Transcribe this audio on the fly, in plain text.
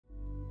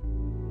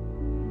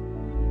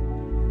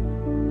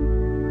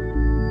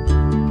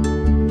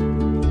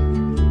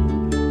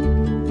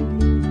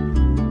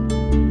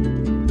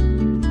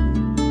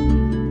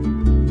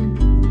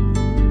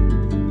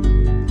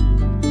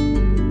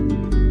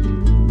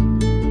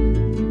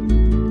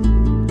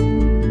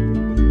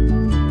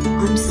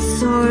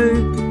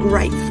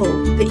grateful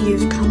that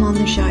you've come on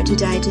the show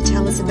today to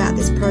tell us about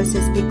this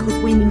process, because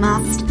we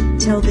must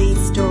tell these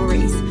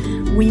stories.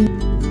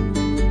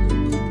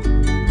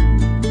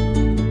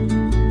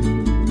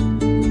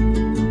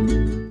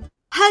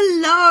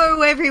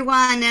 Hello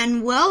everyone,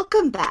 and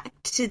welcome back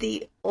to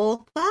the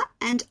Author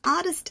and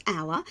Artist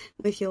Hour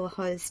with your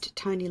host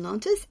Toni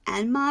Lontis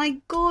and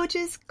my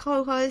gorgeous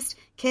co-host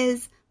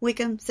Kez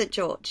Wickham St.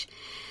 George.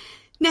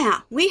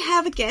 Now, we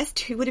have a guest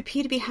who would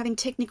appear to be having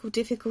technical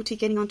difficulty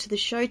getting onto the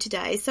show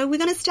today, so we're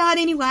going to start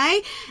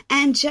anyway.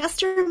 And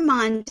just a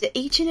reminder,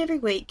 each and every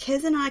week,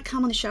 Kez and I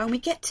come on the show and we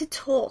get to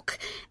talk,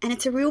 and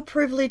it's a real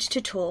privilege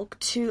to talk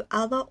to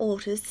other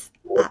authors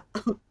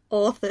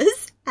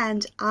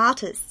and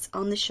artists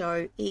on the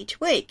show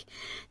each week.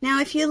 Now,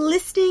 if you're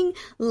listening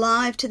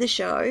live to the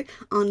show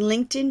on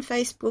LinkedIn,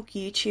 Facebook,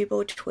 YouTube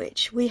or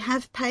Twitch, we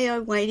have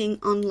Payo waiting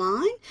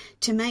online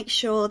to make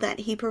sure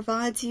that he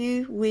provides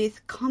you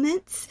with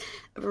comments,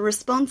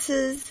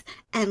 responses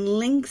and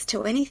links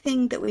to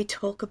anything that we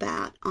talk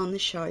about on the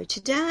show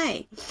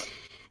today.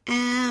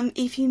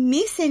 If you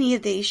miss any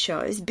of these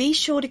shows, be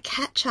sure to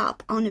catch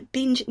up on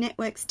Binge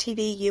Networks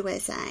TV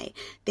USA,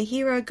 the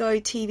Hero Go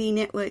TV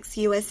Networks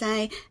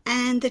USA,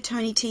 and the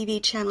Toni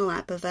TV channel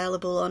app,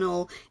 available on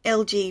all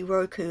LG,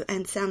 Roku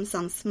and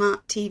Samsung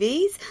smart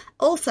TVs,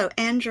 also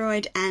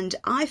Android and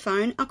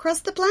iPhone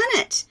across the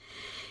planet.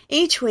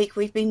 Each week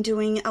we've been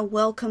doing a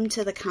welcome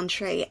to the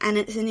country, and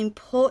it's an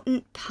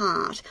important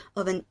part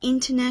of an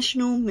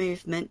international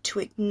movement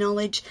to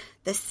acknowledge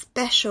the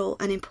special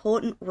and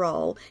important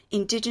role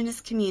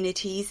Indigenous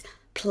communities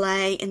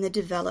play in the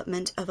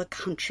development of a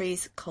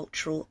country's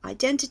cultural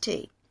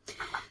identity.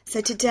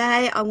 So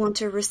today I want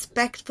to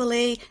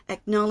respectfully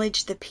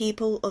acknowledge the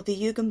people of the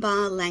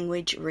Yugambeh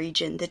language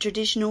region, the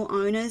traditional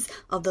owners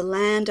of the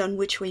land on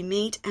which we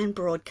meet and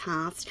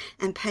broadcast,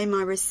 and pay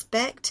my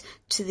respect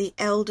to the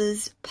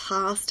elders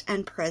past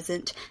and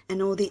present,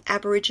 and all the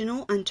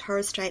Aboriginal and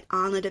Torres Strait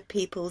Islander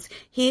peoples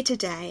here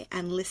today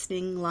and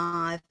listening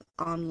live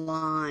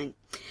online.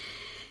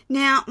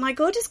 Now, my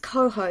gorgeous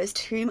co-host,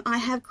 whom I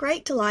have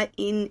great delight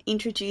in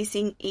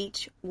introducing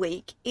each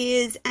week,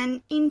 is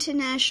an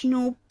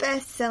international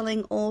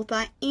best-selling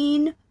author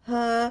in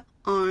her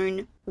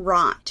own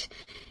right.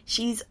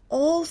 She's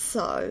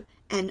also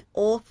an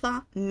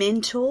author,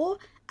 mentor,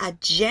 a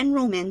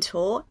general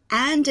mentor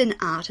and an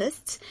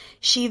artist.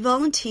 She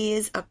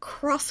volunteers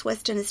across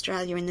Western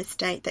Australia in the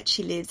state that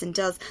she lives and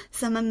does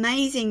some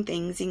amazing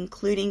things,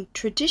 including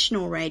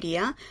traditional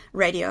radio,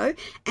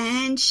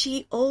 and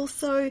she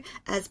also,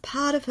 as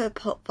part of her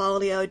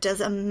portfolio, does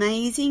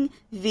amazing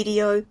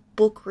video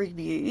book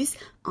reviews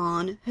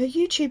on her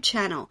YouTube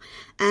channel.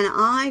 And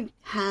I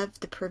have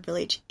the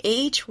privilege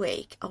each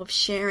week of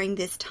sharing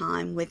this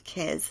time with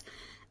Kez,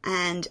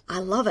 and I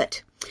love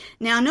it.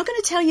 Now, I'm not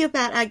going to tell you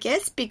about our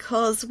guest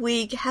because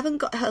we haven't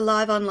got her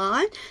live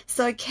online,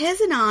 so Kez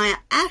and I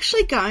are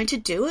actually going to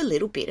do a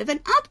little bit of an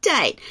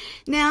update.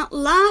 Now,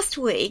 last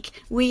week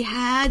we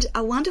had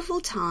a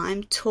wonderful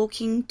time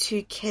talking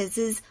to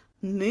Kez's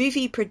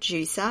movie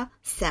producer,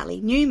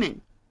 Sally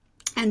Newman.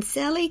 And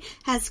Sally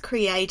has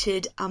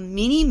created a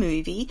mini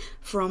movie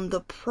from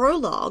the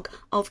prologue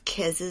of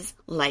Kez's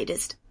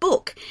latest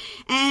book.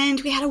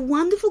 And we had a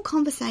wonderful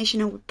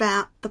conversation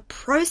about the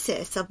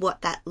process of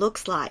what that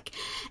looks like.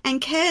 And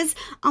Kez,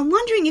 I'm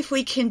wondering if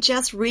we can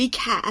just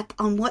recap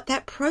on what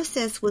that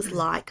process was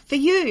like for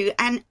you.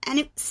 And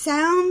it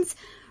sounds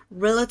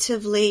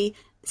relatively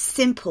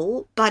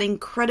simple, but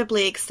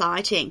incredibly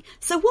exciting.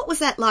 So what was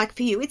that like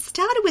for you? It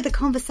started with a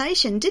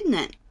conversation, didn't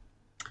it?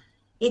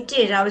 It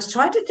did. I was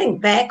trying to think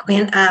back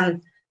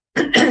when,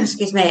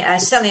 excuse me,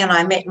 Sally and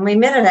I met, and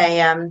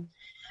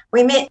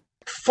we met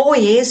 4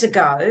 years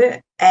ago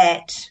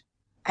at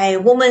a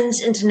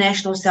Women's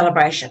International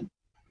Celebration,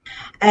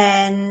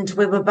 and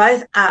we were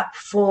both up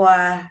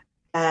for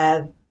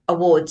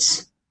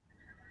awards.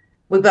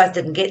 We both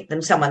didn't get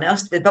them; someone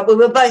else did, but we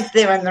were both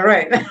there in the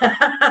room,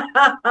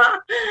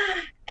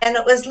 and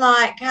it was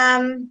like,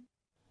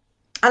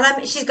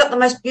 she's got the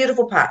most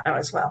beautiful partner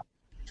as well.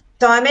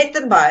 So I met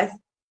them both.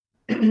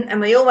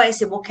 And we always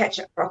said we'll catch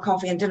up for a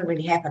coffee, and it didn't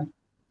really happen.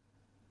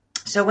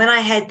 So when I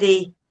had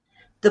the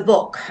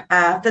book,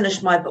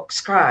 finished my book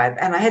Scribe,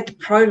 and I had the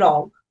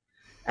prologue,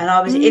 and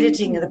I was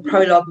editing the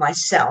prologue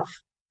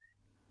myself,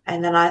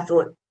 and then I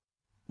thought,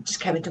 it just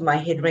came into my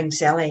head, ring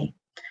Sally.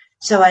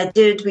 So I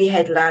did. We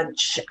had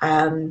lunch.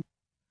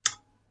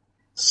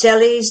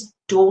 Sally's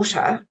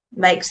daughter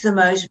makes the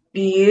most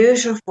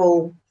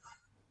beautiful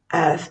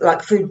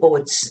like food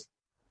boards,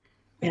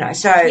 so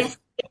yes.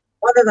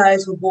 One of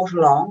those were brought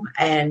along,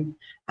 and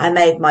I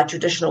made my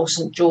traditional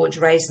St. George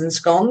raisin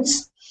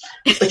scones,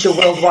 which are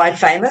worldwide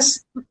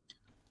famous,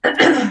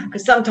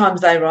 because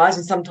sometimes they rise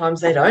and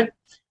sometimes they don't.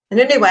 And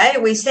anyway,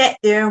 we sat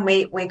there and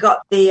we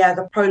got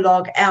the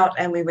prologue out,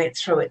 and we went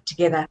through it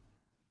together,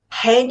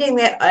 handing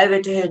that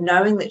over to her,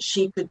 knowing that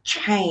she could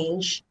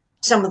change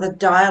some of the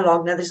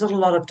dialogue. Now, there's not a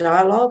lot of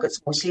dialogue.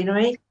 It's more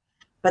scenery,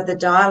 but the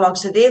dialogue.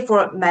 So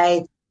therefore it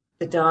made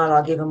the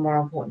dialogue even more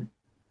important,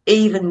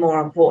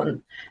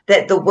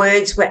 that the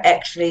words were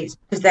actually,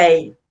 because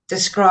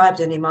described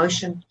an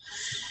emotion.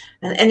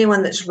 And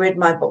anyone that's read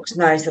my books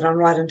knows that I'm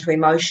right into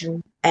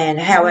emotion and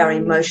how our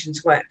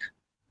emotions work.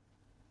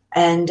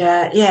 And,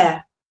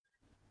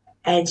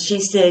 and she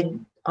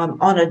said,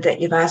 I'm honoured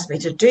that you've asked me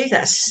to do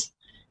this.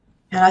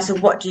 And I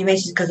said, what do you mean?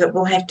 She said, because it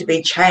will have to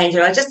be changed.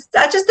 And I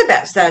just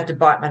about started to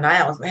bite my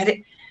nails.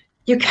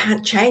 You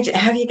can't change it.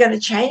 How are you going to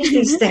change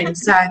these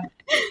things? So,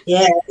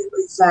 yeah,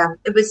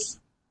 it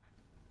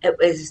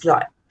was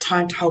like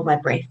time to hold my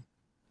breath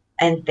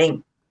and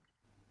think.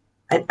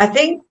 I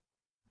think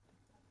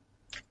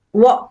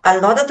what a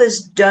lot of us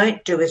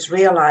don't do is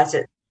realise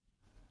that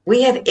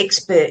we have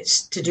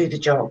experts to do the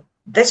job.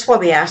 That's why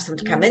we ask them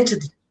to come in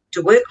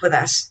to work with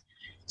us.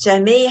 So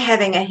me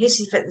having a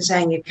hissy fit and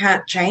saying you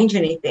can't change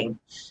anything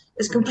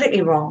is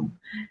completely wrong.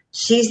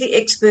 She's the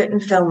expert in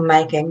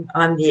filmmaking.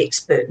 I'm the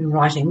expert in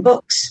writing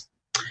books.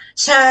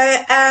 So,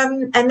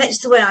 and that's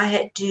the way I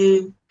had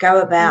to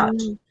go about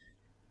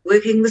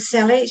working with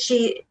Sally.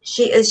 She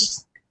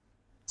is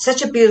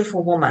such a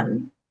beautiful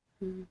woman,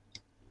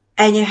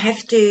 and you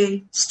have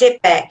to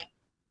step back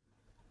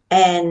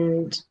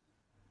and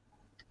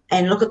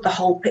look at the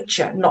whole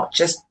picture, not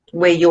just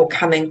where you're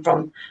coming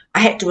from. I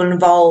had to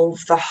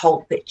involve the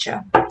whole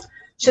picture.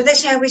 So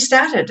that's how we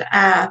started.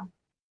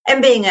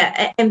 And being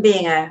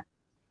a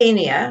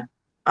senior,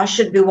 I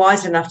should be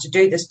wise enough to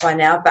do this by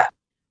now. But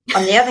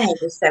on the other hand,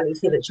 as Sally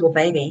said, it's your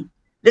baby.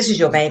 This is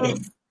your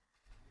baby,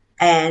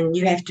 and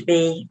you have to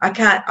be.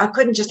 I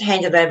couldn't just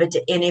hand it over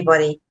to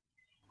anybody.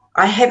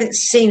 I haven't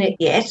seen it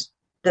yet.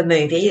 The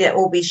movie that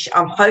will be.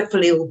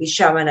 Hopefully, we'll be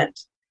showing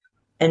it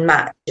in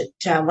March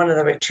at one of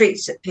the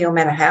retreats at Peel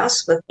Manor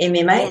House with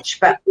MMH.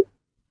 But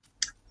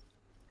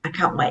I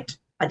can't wait.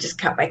 I just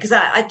can't wait because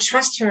I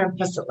trust her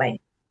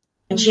implicitly.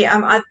 And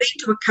I've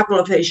been to a couple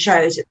of her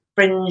shows at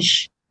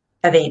fringe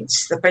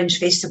events, the fringe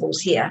festivals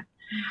here,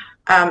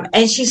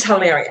 and she's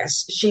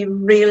hilarious. She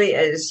really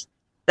is.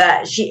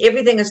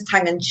 Everything is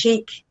tongue in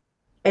cheek,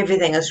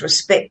 everything is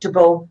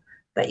respectable,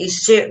 but you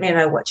certainly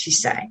know what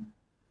she's saying.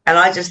 And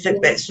I just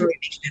think that's really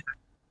clever.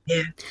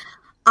 Yeah.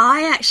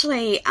 I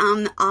actually,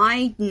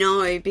 I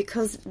know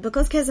because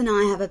Kez and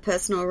I have a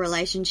personal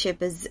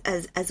relationship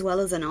as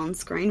well as an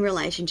on-screen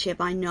relationship.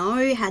 I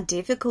know how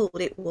difficult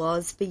it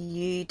was for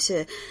you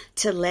to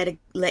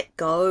let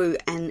go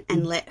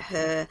and let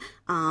her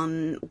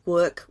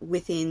work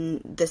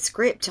within the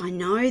script. I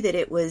know that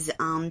it was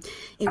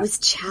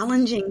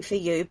challenging for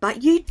you,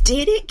 but you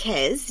did it,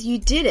 Kez. You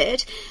did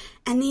it.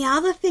 And the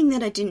other thing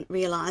that I didn't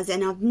realize,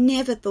 and I've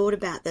never thought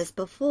about this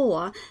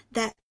before,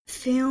 that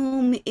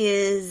film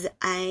is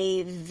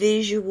a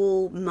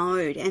visual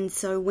mode, and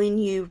so when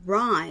you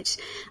write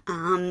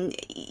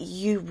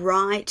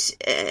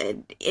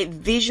it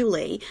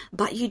visually,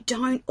 but you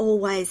don't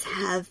always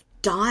have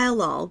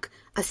dialogue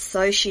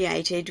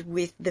associated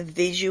with the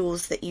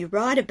visuals that you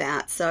write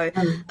about. So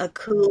a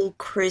cool,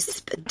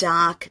 crisp,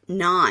 dark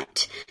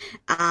night,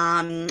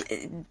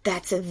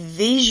 that's a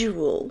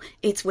visual.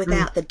 It's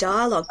without the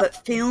dialogue,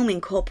 but film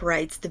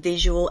incorporates the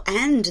visual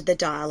and the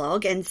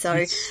dialogue. And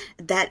so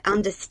that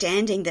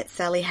understanding that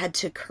Sally had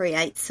to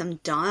create some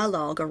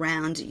dialogue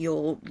around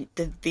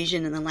the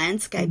vision and the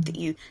landscape that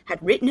you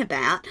had written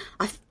about,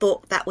 I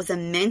thought that was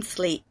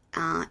immensely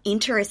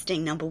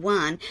interesting, number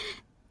one.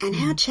 And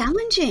how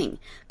challenging,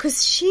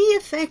 because she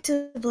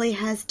effectively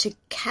has to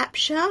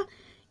capture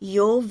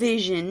your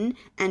vision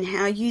and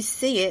how you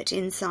see it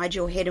inside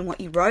your head and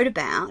what you wrote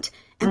about,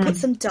 and put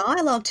some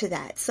dialogue to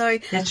that. So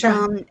that's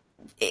right.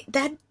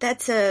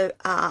 That's a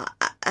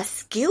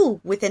skill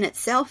within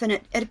itself, and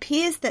it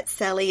appears that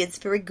Sally is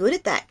very good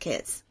at that,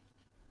 Kez.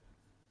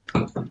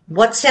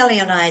 What Sally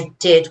and I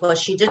did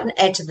was she didn't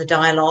add to the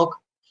dialogue.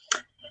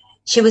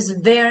 She was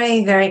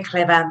very, very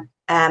clever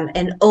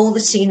in all the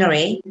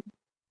scenery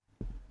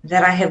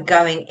that I have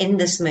going in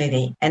this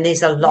movie, and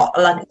there's a lot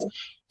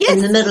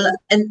in the middle,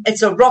 and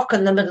it's a rock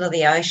in the middle of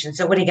the ocean.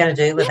 So what are you going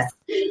to do with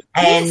it?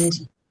 And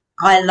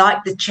I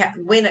like the chat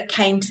when it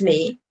came to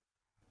me.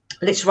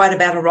 Let's write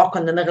about a rock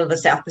in the middle of the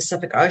South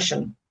Pacific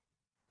Ocean,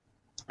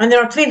 and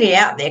there are plenty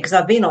out there because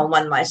I've been on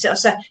one myself.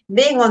 So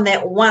being on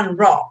that one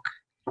rock,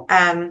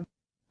 and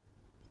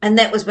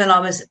that was when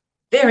I was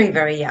very,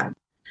 very young.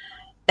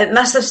 It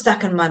must have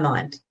stuck in my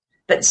mind.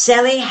 But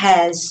Sally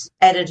has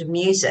added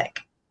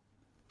music,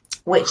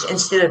 which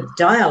instead of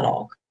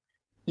dialogue,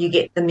 you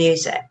get the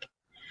music.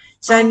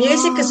 So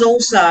music is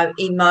also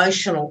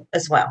emotional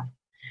as well.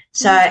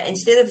 So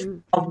instead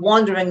of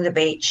wandering the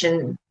beach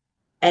and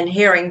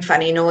hearing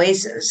funny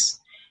noises,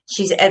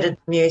 she's added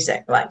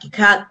music. Like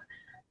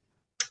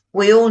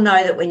we all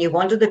know that when you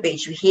wander the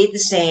beach, you hear the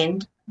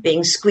sand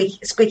being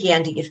squeaky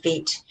under your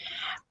feet,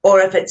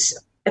 or if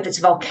it's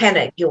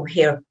volcanic, you'll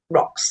hear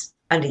rocks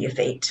under your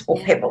feet or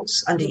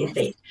pebbles under your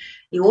feet.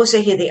 You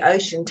also hear the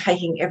ocean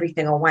taking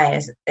everything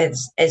away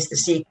as the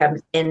sea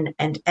comes in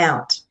and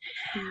out.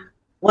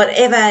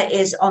 Whatever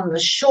is on the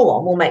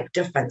shore will make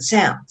different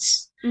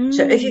sounds.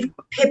 So if you've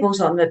got pebbles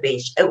on the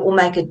beach, it will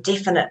make a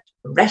definite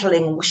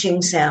rattling,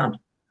 whooshing sound.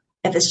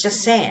 If it's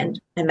just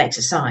sand, it makes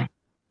a sign.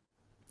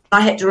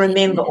 I had to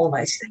remember all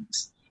those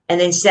things. and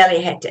then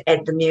Sally had to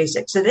add the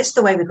music. So that's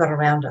the way we got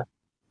around it.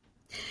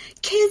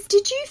 Kez,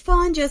 did you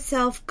find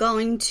yourself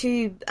going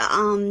to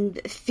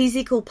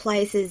physical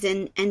places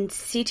and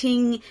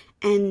sitting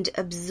and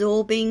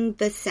absorbing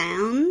the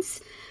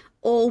sounds?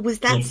 Or was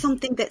that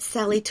something that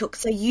Sally took?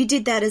 So you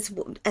did that as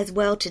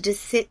well, to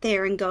just sit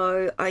there and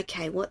go,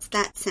 okay, what's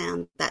that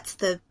sound? That's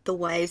the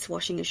waves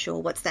washing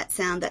ashore. What's that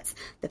sound? That's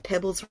the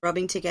pebbles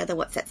rubbing together.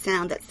 What's that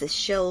sound? That's the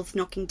shells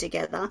knocking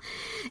together.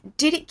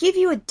 Did it give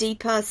you a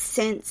deeper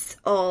sense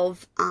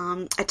of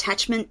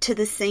attachment to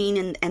the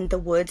scene and the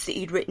words that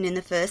you'd written in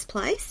the first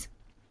place?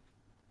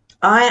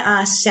 I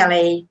asked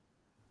Sally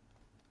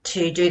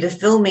to do the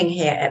filming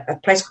here at a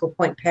place called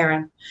Point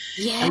Perrin.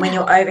 Yeah. And when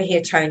you're over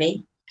here,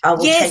 Toni, I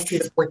will take you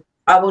to Point.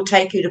 I will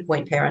take you to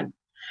Point Perrin.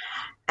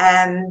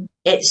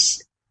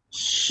 It's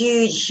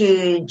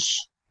huge.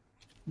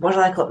 What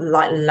do they call it?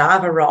 Like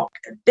lava rock,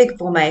 big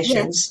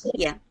formations.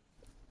 Yeah.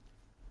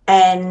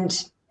 And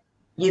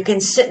you can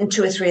sit in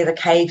 2 or 3 of the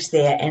caves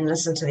there and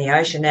listen to the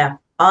ocean.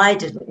 Now, I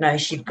didn't know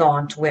she'd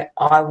gone to where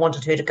I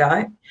wanted her to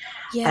go.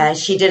 Yeah.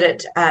 She did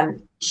it.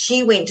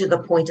 She went to the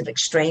point of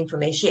extreme for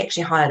me. She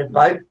actually hired a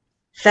boat,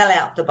 fell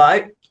out the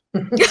boat,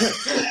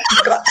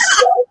 got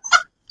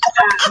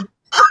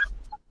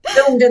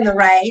filmed in the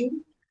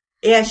rain.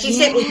 Yeah, she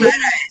sent me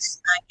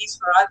photos. Guess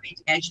where I've been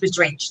today. She was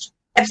drenched,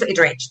 absolutely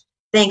drenched.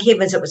 Thank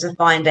heavens it was a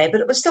fine day,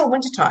 but it was still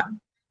wintertime.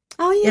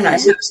 Oh, yeah. You know,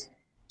 so it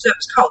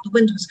was cold. The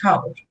wind was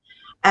cold.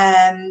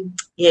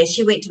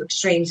 She went to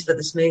extremes for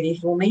this movie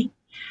for me.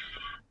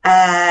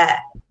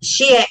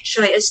 She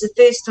actually, it's the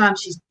first time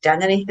she's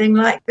done anything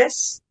like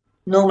this.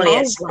 Normally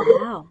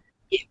wow.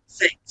 Yeah,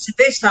 so it's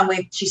the first time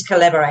she's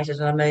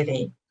collaborated on a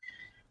movie.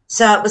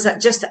 So it was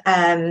just,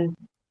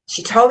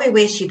 she told me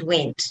where she'd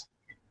went.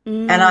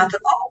 And I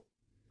thought,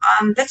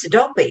 that's a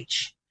dog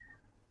beach.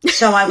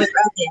 So I went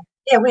around there.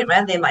 Yeah, I went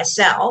around there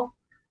myself.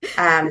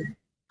 I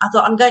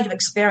thought, I'm going to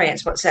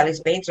experience what Sally's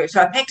been through.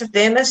 So I packed a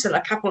thermos and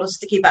a couple of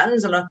sticky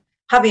buttons, and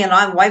hubby and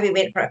I, away we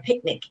went for a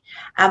picnic.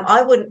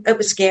 It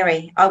was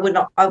scary. I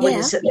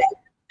wouldn't sit there.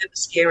 It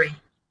was scary.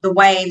 The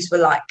waves were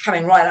like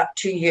coming right up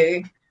to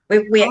you.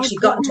 We actually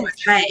got into a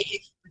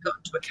cave. We got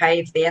into a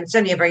cave there, and it's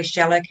only a very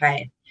shallow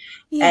cave.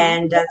 Yeah.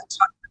 And I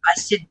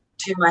said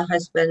to my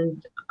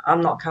husband,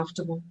 I'm not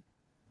comfortable.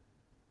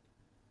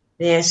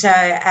 Yeah, so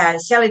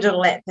Sally did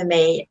all that for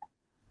me,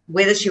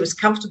 whether she was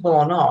comfortable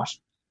or not.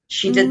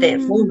 She did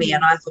that for me,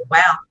 and I thought,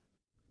 wow,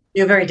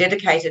 you're very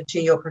dedicated to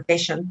your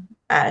profession,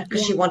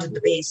 because she wanted the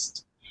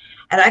best.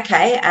 And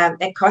okay,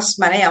 it costs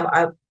money.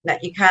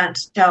 You can't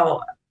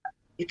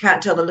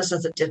tell the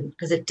listeners it didn't,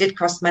 because it did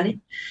cost money,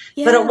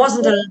 but it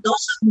wasn't a lot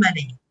of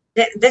money.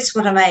 That's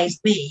what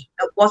amazed me.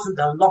 It wasn't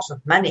a lot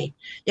of money.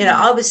 You know,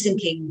 I was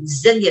thinking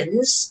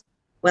zillions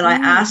when I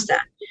asked her.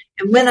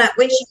 And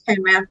when she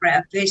came around for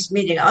our first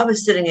meeting, I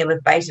was sitting there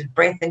with bated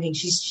breath thinking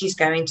she's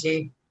going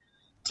to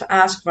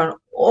ask for an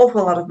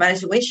awful lot of money.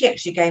 So when she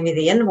actually gave me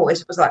the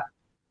invoice, it was like,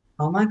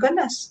 oh, my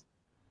goodness,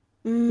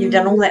 you've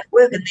done all that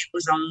work. And it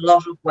was a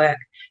lot of work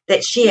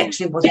that she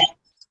actually wasn't.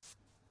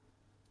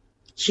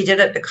 She did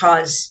it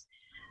because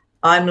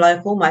I'm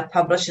local, my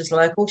publisher's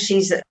local.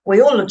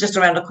 We all live just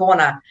around the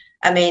corner.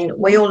 I mean,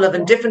 we all live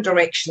in different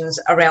directions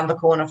around the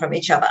corner from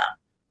each other.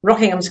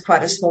 Rockingham's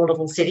quite a small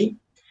little city.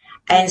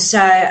 And so,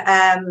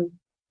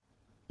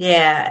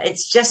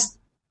 it's just,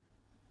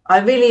 I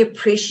really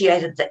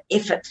appreciated the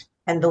effort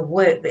and the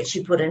work that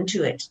she put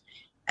into it.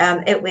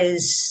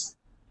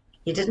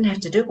 You didn't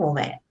have to do all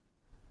that.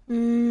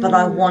 But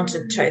I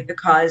wanted to,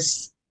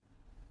 because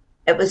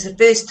it was the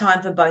first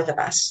time for both of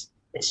us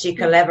that she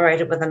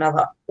collaborated with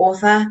another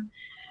author.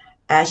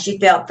 She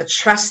felt the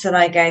trust that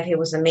I gave her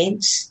was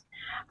immense.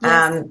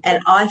 Yes.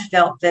 And I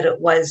felt that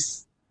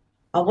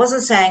I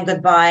wasn't saying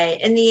goodbye.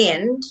 In the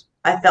end,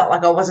 I felt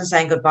like I wasn't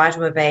saying goodbye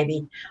to a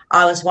baby.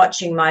 I was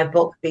watching my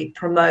book be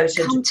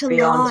promoted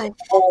beyond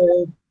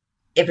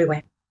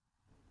everywhere.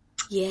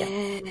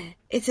 Yeah,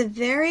 it's a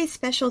very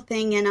special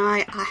thing, and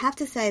I have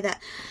to say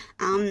that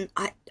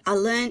I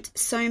learned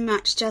so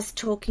much just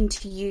talking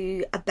to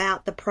you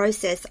about the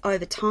process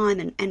over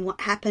time and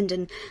what happened,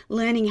 and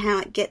learning how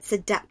it gets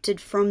adapted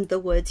from the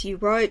words you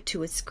wrote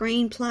to a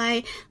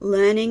screenplay,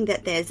 learning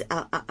that there's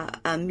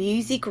a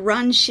music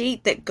run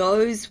sheet that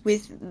goes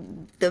with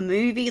the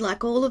movie,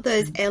 like all of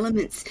those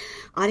elements.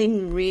 I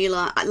didn't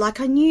realize, like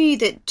I knew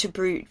that to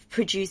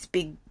produce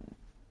big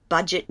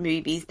budget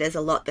movies, there's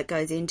a lot that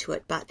goes into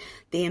it, but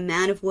the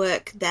amount of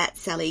work that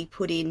Sally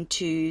put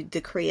into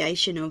the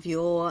creation of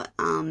your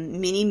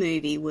mini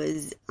movie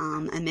was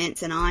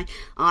immense, and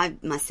I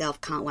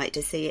myself can't wait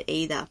to see it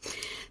either.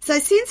 So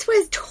since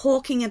we're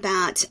talking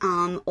about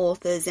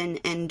authors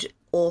and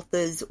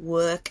authors'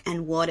 work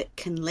and what it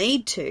can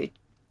lead to,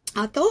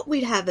 I thought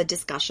we'd have a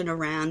discussion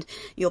around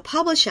your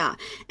publisher.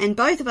 And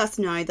both of us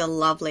know the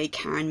lovely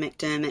Karen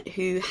McDermott,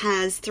 who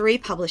has 3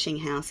 publishing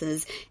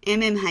houses,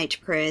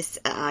 MMH Press,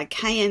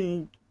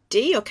 KMD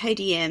or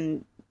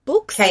KDM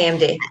Books?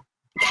 KMD.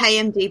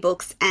 KMD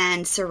Books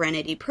and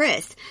Serenity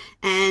Press.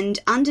 And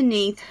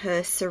underneath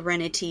her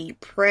Serenity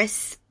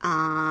Press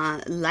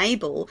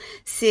label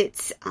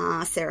sits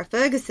Sarah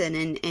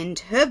Ferguson and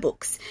her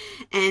books.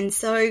 And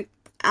so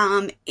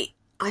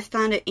I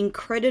found it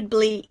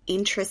incredibly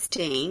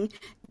interesting,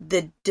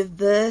 the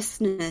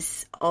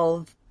diverseness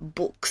of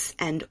books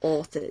and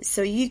authors.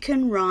 So you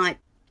can write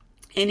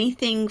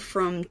anything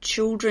from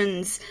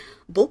children's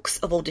books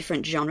of all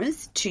different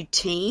genres to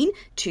teen,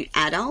 to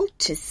adult,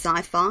 to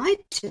sci-fi,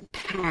 to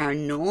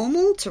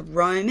paranormal, to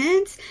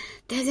romance.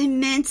 There's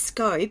immense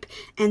scope,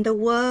 and the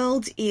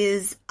world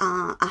is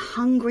a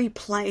hungry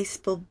place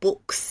for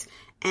books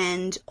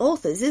and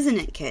authors, isn't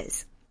it,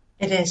 Kez?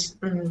 It is.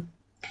 Mm-hmm.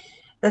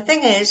 The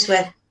thing is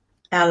with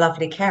our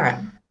lovely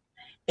Karen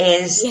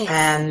is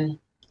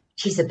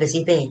she's a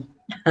busy bee.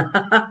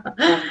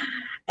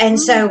 And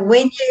so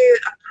when you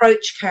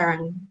approach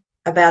Karen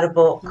about a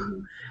book,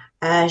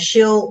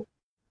 she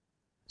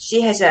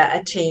has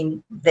a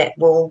team that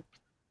will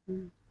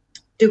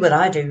do what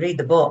I do, read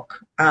the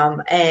book,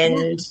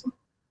 and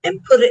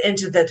put it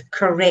into the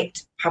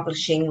correct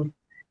publishing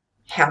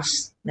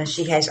house. Now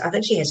I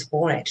think she has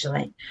 4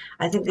 actually.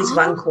 I think there's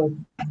one called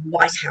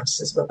White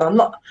House as well.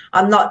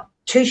 I'm not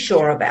too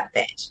sure about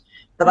that,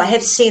 but I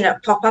have seen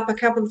it pop up a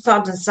couple of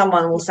times, and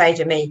someone will say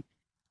to me,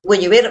 when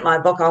you edit my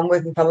book, I'm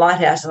working for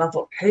Lighthouse. And I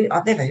thought,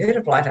 I've never heard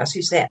of Lighthouse.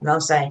 Who's that? And I'll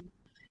say,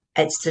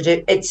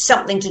 it's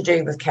something to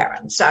do with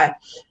Karen. So,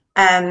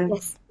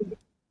 but,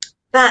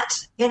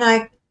 you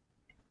know,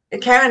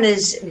 Karen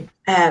is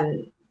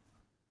a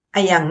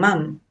young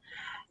mum.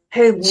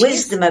 Her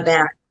wisdom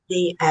about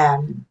the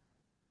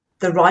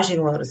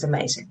writing world is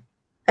amazing,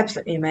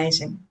 absolutely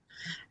amazing.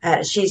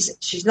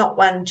 She's not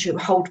one to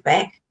hold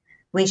back.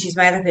 When she's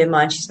made up her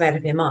mind, she's made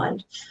up her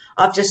mind.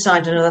 I've just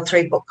signed another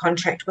 3-book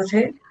contract with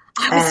her.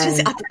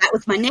 That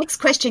was my next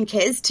question,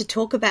 Kez, to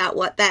talk about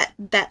what that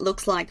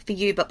looks like for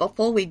you. But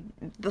before we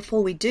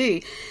do,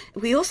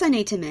 we also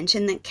need to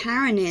mention that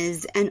Karen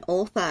is an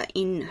author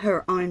in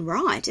her own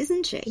right,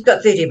 isn't she? She's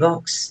got 30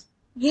 books.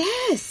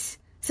 Yes.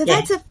 So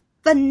that's a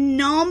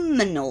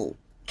phenomenal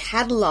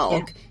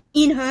catalogue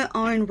in her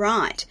own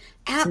right,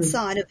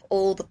 outside of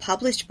all the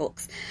published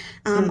books.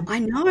 I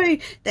know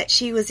that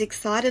she was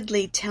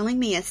excitedly telling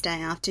me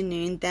yesterday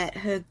afternoon that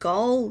her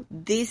goal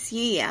this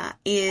year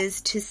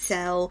is to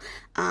sell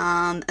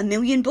 1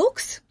 million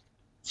books.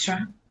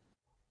 Sure.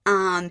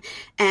 And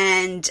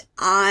as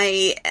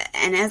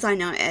I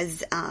know,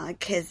 as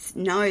Kez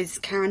knows,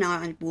 Karen and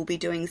I will be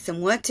doing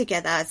some work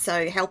together,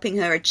 so helping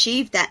her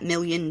achieve that 1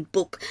 million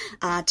book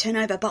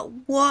turnover. But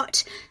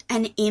what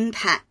an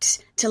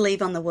impact to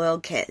leave on the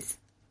world, Kez.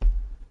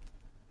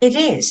 It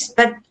is,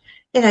 but,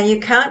 you know, you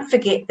can't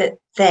forget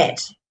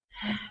that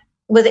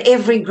with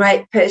every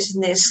great person,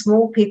 there's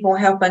small people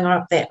helping her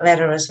up that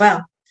ladder as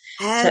well.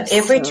 Absolutely. So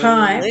every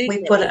time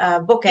we put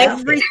a book out,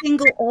 every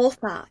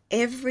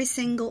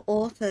single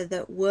author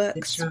that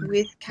works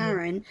with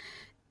Karen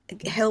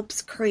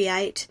helps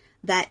create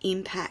that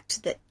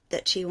impact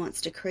that she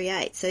wants to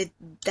create. So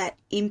that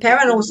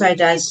impact. Karen also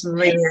does some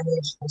really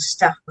unusual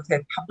stuff with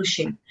her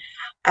publishing.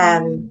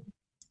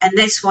 And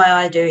that's why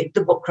I do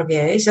the book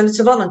reviews. And it's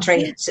a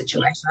voluntary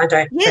situation. I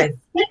don't get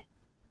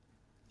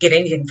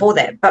anything for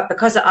that. But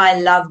because I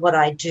love what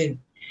I do,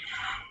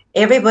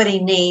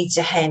 everybody needs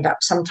a hand up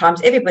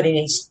sometimes. Everybody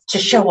needs to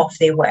show off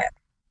their work.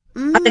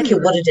 I don't care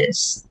what it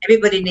is.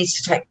 Everybody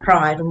needs to take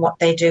pride in what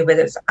they do,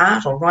 whether it's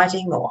art or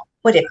writing or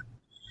whatever.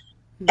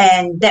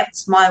 And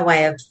that's my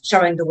way of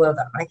showing the world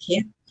that I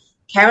care.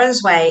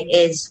 Karen's way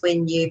is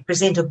when you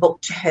present a book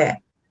to her,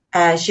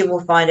 she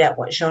will find out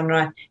what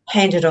genre,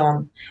 hand it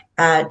on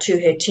to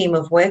her team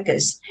of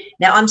workers.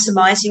 Now, I'm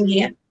surmising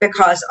here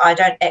because I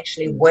don't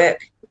actually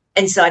work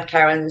inside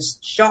Karen's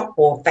shop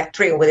or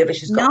factory or whatever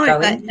she's got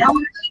going.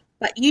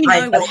 But you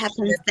know what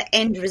happens, the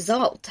end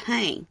result,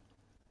 hey?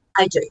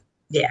 I do,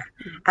 yeah.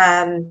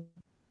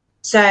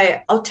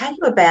 So I'll tell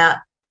you about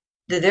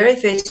the very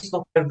first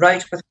book I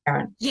wrote with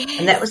Karen,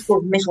 and that was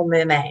called Metal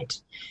Mermaid.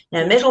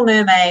 Now, Metal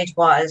Mermaid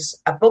was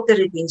a book that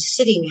had been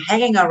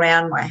hanging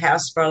around my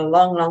house for a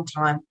long, long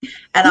time.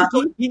 And I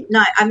thought,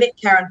 no, I met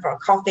Karen for a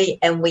coffee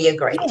and we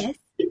agreed. Yes.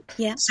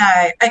 Yeah. So,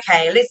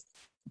 okay,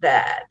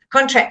 the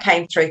contract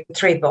came through for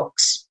 3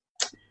 books.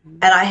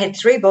 And I had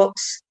 3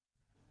 books,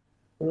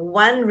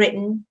 1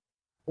 written,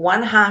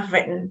 1 half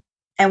written,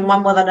 and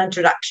 1 with an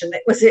introduction.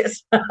 That was it.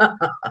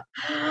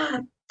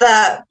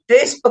 The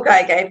first book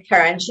I gave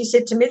Karen, she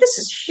said to me, this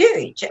is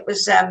huge. It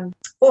was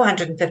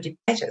 450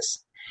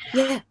 pages.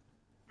 Yeah.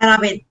 And I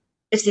went,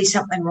 is there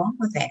something wrong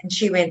with that? And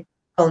she went,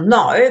 well,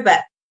 no,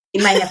 but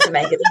you may have to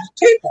make it into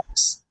 2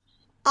 books.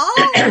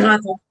 Oh. And I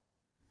thought,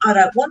 I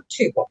don't want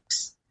 2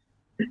 books.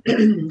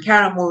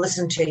 Karen will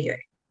listen to you.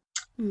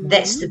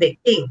 That's the big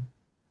thing.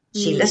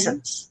 She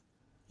listens.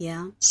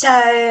 Yeah.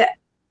 So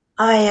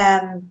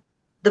I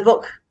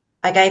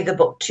gave the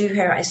book to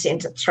her. I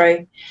sent it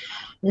through.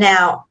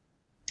 Now,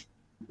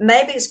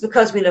 maybe it's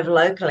because we live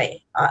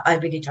locally. I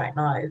really don't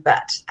know.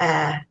 But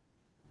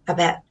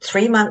about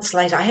 3 months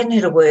later, I hadn't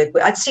heard a word.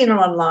 I'd seen her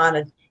online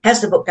and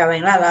how's the book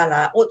going? La, la,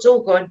 la. Oh, it's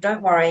all good.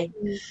 Don't worry.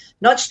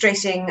 Not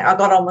stressing. I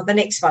got on with the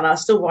next one. I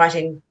was still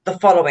writing the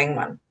following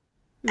one.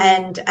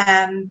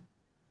 And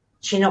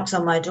she knocks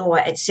on my door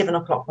at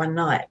 7:00 one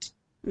night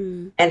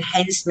and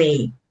hands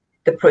me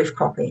the proof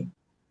copy.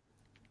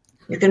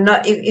 You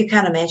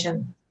can't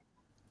imagine.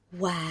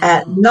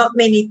 Wow. Not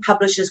many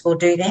publishers will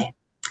do that.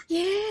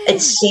 Yeah.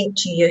 It's sent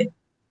to you.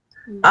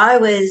 I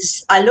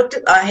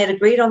had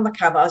agreed on the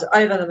cover. I was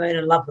over the moon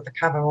in love with the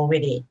cover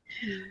already.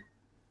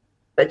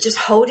 But just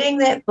holding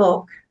that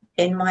book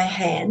in my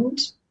hand,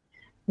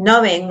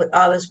 knowing that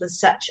I was with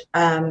such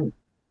a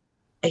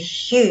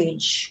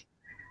huge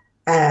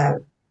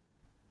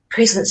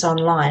presence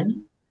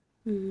online,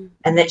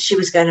 and that she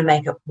was going to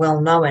make it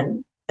well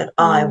known that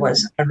I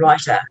was a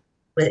writer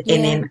with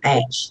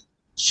MMH.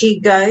 She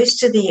goes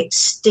to the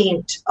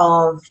extent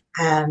of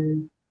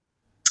letting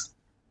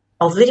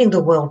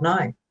the world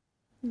know.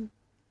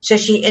 So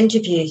she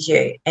interviews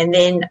you, and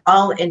then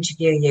I'll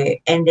interview you,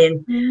 and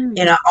then,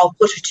 I'll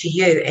put it to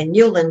you, and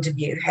you'll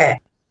interview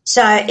her.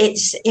 So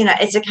it's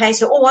a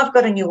case of, I've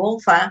got a new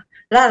author,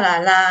 la, la,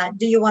 la,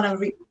 do you want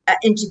to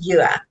interview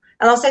her?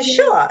 And I'll say,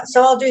 sure.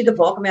 So I'll do the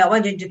book. I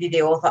won't interview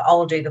the author.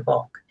 I'll do the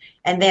book.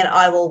 And then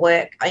I will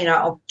work,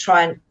 I'll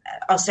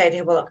say to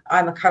her, well, look,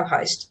 I'm a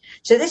co-host.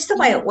 So that's the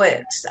way it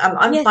works.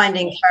 I'm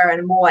finding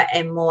Karen more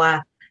and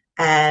more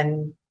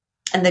in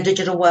the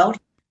digital world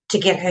to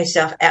get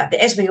herself out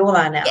there, as we all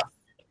are now.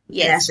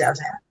 Get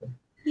ourselves out there.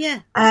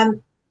 Yeah.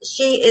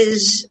 She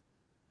is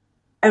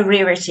a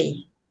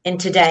rarity in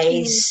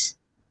today's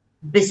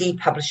busy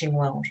publishing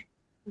world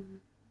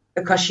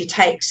because she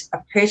takes a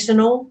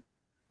personal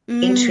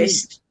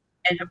interest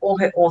in all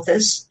her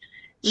authors.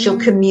 She'll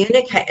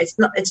communicate. It's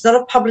not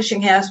a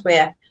publishing house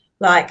where,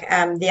 like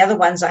the other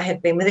ones I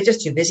have been with, they're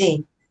just too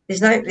busy.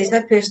 There's no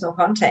personal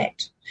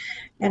contact.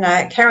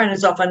 Karen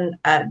has often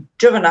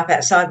driven up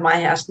outside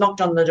my house, knocked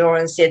on the door,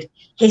 and said,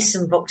 "Here's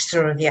some books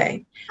to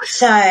review."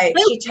 So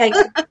she takes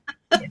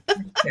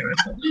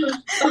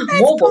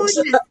more books.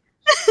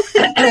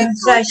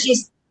 So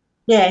she's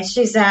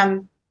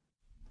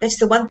that's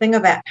the one thing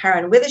about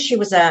Karen. Whether she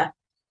was a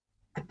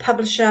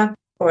publisher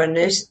or a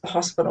nurse at the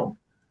hospital,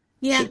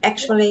 she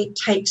actually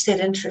takes that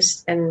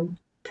interest and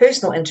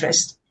personal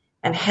interest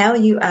in how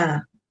you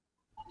are.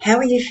 How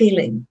are you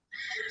feeling?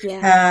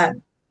 Yeah.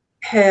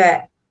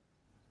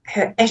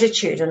 Her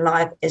attitude in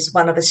life is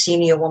one of a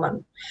senior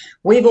woman.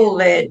 We've all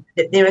learned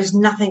that there is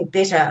nothing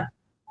better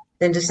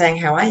than just saying,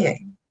 how are you?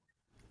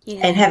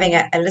 And having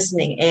a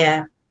listening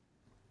ear.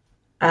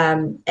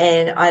 And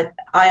I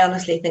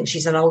honestly think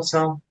she's an old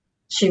soul.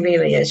 She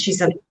really is. She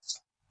does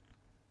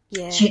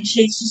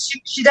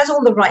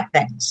all the right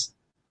things.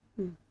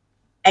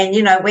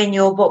 And, when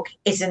your book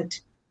isn't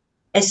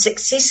as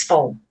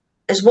successful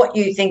as what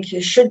you think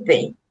you should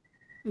be,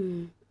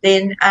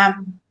 then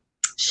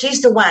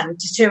she's the one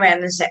to turn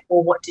around and say,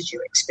 well, what did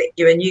you expect?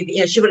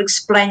 She would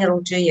explain it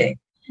all to you.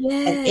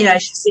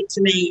 And, she said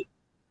to me,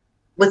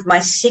 with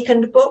my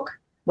second book,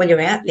 well, you're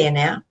out there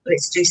now,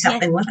 let's do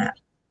something with it.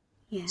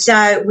 Yeah.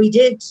 So we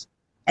did.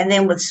 And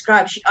then with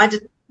Scribe, I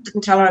didn't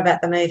tell her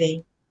about the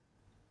movie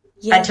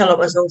until it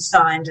was all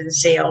signed and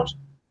sealed.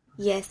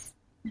 Yes.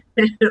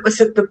 It was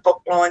at the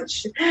book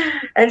launch.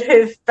 And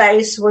her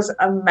face was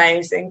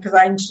amazing because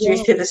I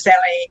introduced her to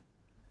Sally.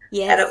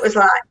 Yes. And it was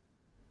like,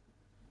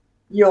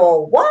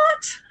 you're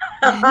what?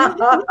 It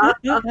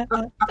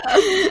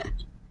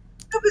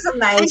was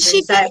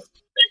amazing. And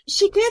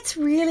she gets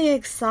really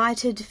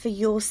excited for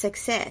your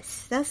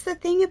success. That's the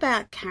thing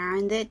about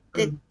Karen,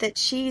 that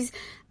she's,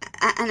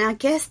 and I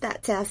guess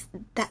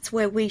that's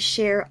where we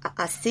share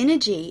a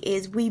synergy,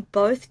 is we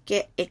both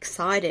get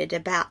excited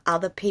about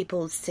other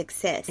people's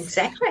success.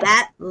 Exactly.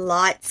 That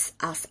lights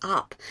us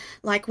up.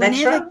 Like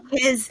whenever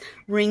Kez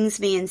rings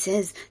me and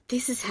says,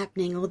 this is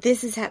happening or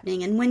this is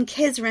happening, and when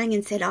Kez rang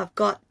and said, I've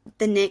got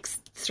the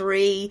next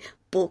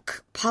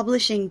 3-book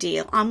publishing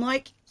deal, I'm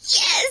like,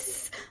 yes!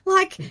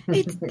 Like,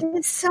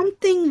 there's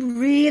something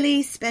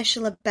really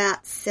special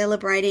about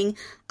celebrating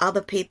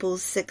other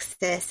people's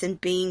success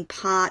and being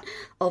part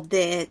of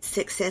their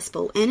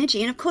successful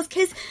energy. And, of course,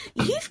 Kez,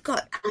 you've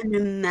got an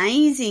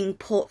amazing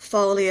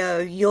portfolio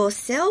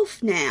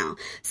yourself now.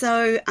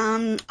 So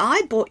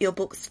I bought your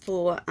books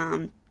for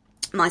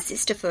my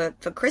sister for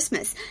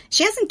Christmas.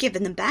 She hasn't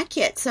given them back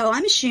yet, so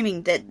I'm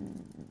assuming that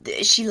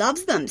she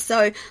loves them.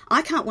 So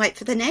I can't wait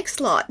for the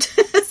next lot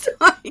so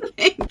I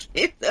can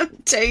give them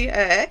to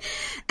her.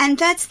 And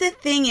that's the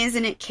thing,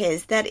 isn't it,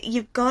 Kez, that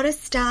you've got to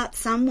start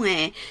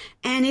somewhere,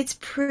 and it's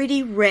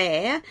pretty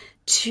rare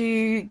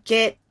to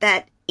get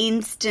that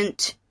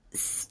instant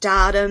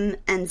stardom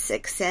and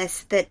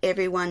success that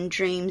everyone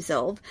dreams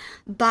of,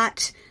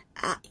 but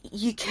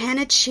you can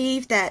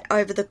achieve that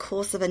over the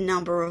course of a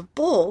number of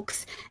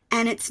books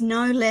and it's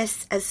no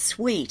less as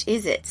sweet,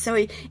 is it? So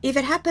if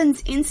it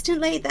happens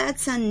instantly,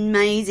 that's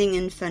amazing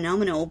and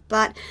phenomenal.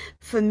 But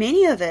for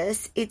many of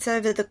us, it's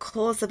over the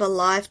course of a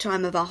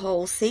lifetime of a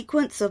whole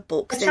sequence of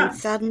books. That's And right.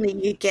 suddenly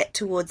you get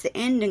towards the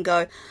end and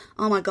go,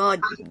 oh my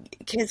God,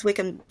 Keswick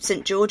and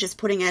St. George is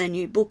putting out a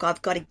new book.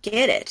 I've got to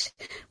get it,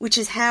 which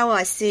is how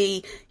I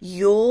see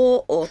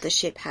your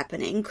authorship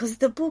happening, because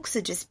the books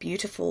are just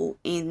beautiful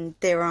in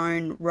their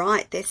own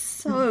right. They're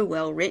so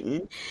well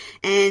written.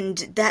 And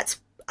that's,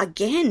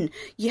 again,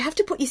 you have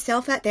to put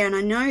yourself out there. And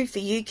I know for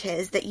you,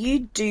 Kes, that you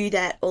do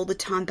that all the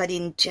time, but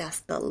in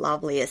just the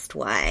loveliest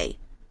way.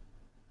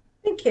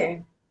 Thank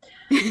you.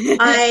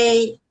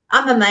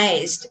 I'm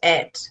amazed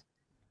at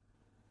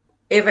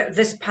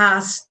this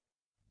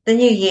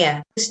new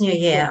year.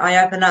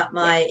 I open up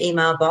my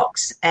email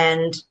box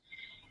and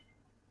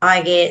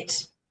I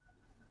get,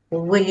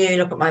 will you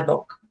look at my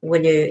book?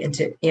 Will you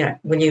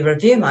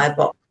review my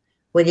book?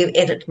 Will you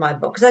edit my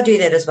book? Because I do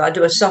that as well. I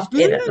do a soft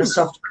edit and a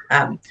soft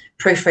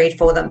proofread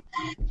for them.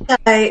 So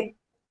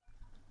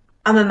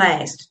I'm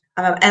amazed.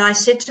 And I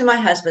said to my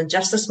husband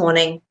just this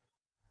morning,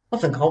 I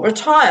think I'll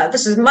retire.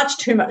 This is much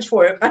too much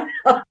work. I'm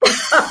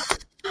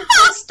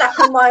stuck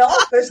in my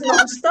office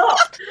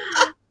nonstop.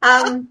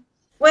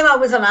 When I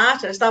was an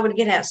artist, I would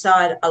get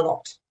outside a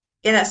lot,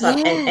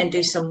 and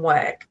do some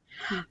work.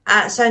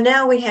 So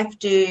now we have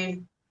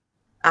to,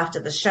 after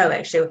the show,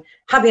 actually,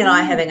 hubby and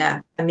I are having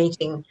a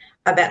meeting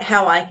about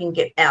how I can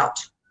get out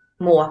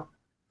more.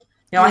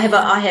 I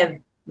have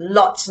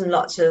lots and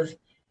lots of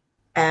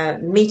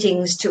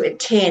meetings to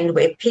attend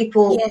where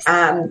people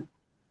are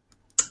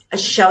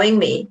showing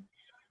me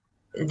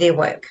their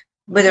work,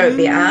 whether it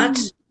be art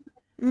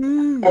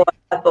or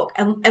a book.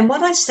 And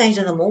what I say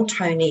to them all,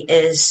 Toni,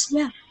 is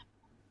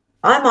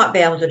I might be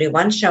able to do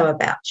one show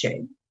about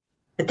you,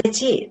 but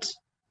that's it.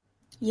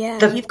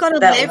 Yeah, you've got to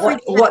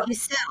leverage that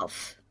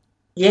yourself.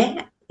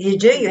 Yeah, you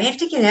do. You have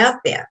to get out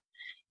there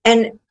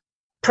and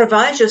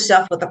provide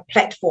yourself with a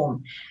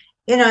platform.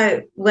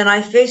 When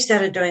I first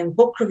started doing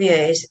book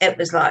reviews, it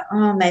was like,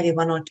 maybe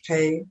one or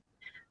two.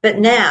 But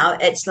now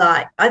it's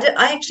like,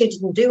 I actually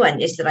didn't do one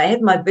yesterday. I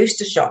had my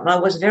booster shot and I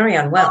was very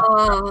unwell.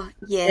 Oh,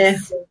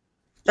 yes.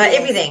 So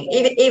everything,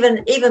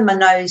 even my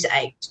nose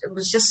ached. It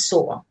was just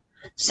sore.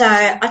 So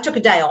I took a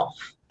day off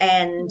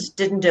and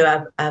didn't do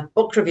a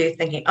book review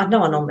thinking, no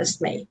one will miss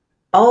me.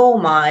 Oh,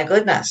 my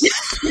goodness.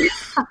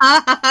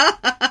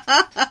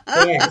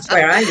 Yes,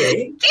 where are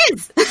you?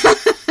 Kids.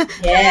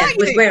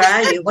 Where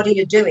are you? What are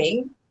you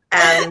doing?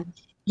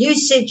 You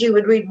said you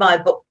would read my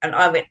book. And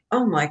I went,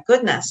 oh, my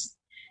goodness.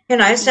 So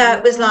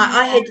it was like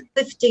I had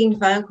 15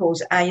 phone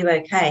calls. Are you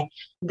okay?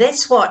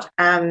 That's what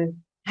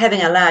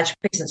having a large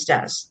presence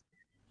does.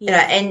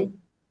 And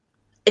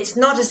it's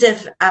not as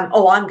if,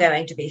 I'm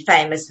going to be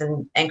famous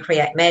and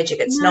create magic.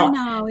 It's not.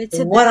 No, it's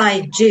what I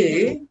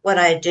do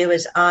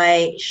is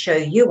I show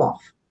you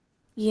off.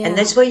 Yeah. And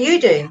that's what you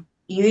do.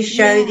 You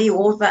show the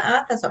author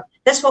art.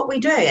 That's what we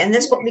do. And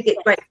that's what we get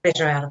great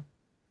pleasure out of.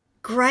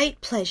 Great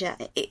pleasure.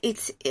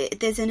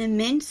 There's an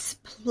immense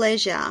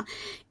pleasure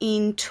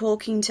in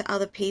talking to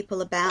other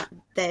people about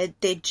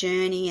their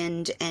journey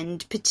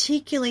and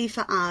particularly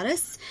for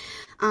artists.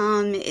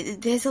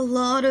 There's a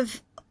lot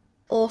of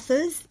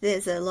authors,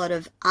 there's a lot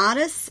of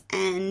artists,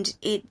 and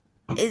it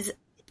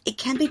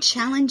can be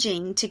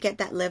challenging to get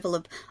that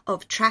level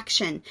of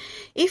traction.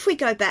 If we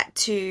go back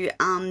to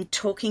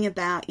talking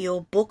about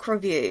your book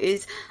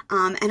reviews,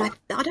 and I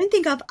don't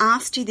think I've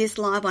asked you this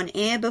live on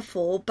air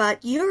before, but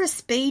you're a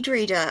speed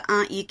reader,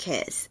 aren't you,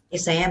 Kes?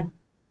 Yes, I am.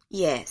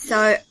 Yeah,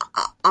 so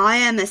I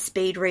am a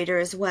speed reader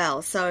as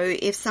well. So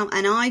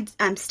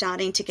I'm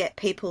starting to get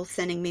people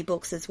sending me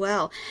books as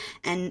well.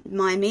 And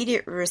my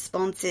immediate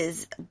response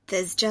is,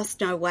 there's just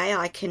no way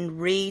I can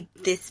read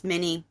this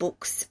many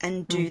books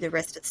and do the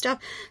rest of the stuff.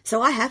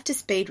 So I have to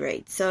speed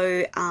read.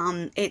 So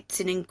it's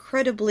an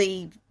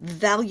incredibly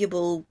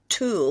valuable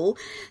tool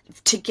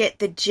to get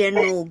the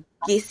general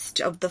gist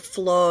of the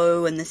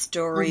flow and the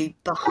story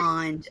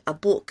behind a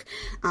book.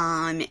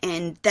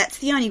 And that's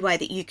the only way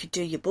that you could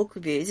do your book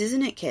reviews,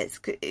 isn't it,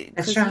 Kes?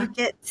 Because you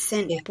get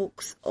sent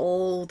books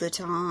all the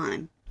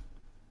time.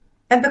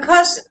 And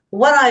because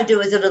what I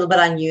do is a little bit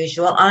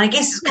unusual, and I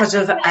guess it's because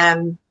of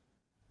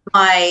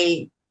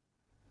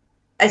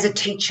as a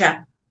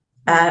teacher,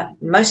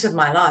 most of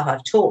my life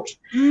I've taught.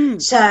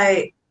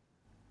 So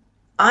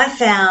I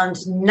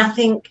found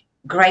nothing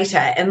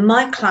greater in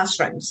my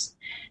classrooms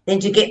than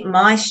to get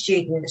my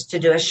students to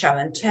do a show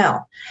and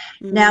tell.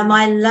 Now,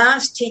 my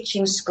last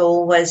teaching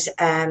school was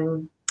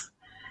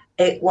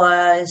it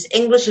was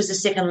English as a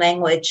second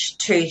language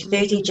to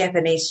 30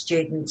 Japanese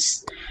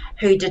students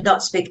who did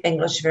not speak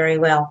English very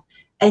well.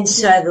 And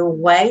so the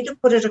way to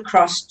put it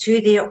across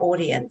to their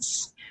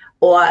audience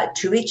or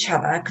to each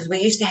other, because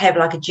we used to have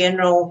like a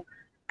general,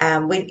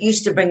 we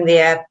used to bring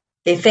their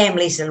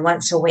families in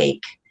once a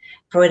week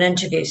for an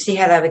interview, see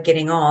how they were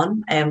getting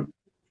on and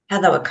how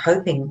they were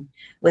coping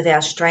with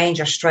our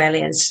strange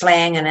Australian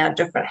slang and our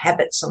different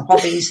habits and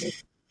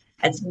hobbies.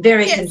 It's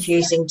very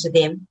confusing to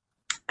them.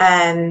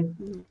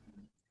 And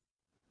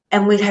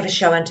we'd have a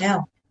show and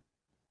tell.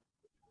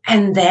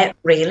 And that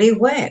really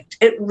worked.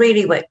 It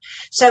really worked.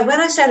 So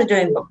when I started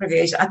doing book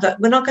reviews, I thought,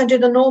 we're not going to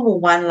do the normal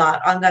one, like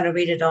I'm going to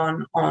read it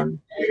on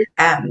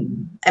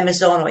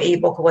Amazon or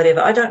ebook or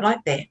whatever. I don't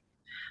like that.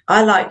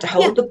 I like to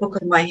hold the book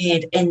in my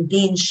hand and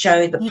then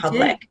show the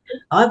public,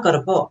 I've got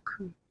a book,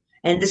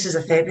 and this is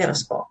a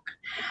fabulous book.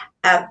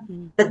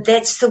 But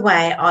that's the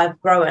way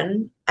I've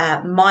grown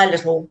my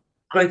little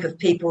group of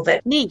people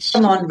that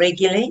come on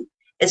regularly,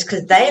 is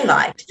because they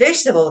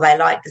first of all, they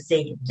like to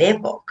see their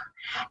book.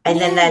 And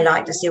then they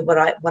like to see what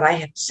I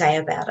have to say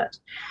about it.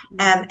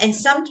 And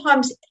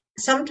sometimes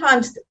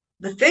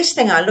the first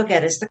thing I look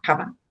at is the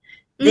cover,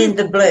 then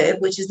the blurb,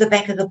 which is the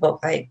back of the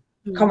book,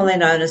 commonly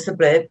known as the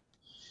blurb.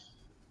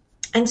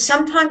 And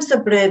sometimes the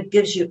blurb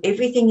gives you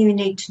everything you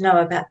need to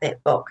know about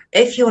that book,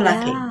 if you're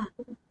lucky.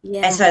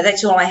 Yeah. And so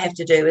that's all I have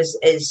to do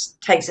is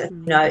take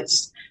some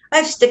notes. I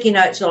have sticky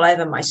notes all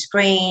over my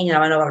screen.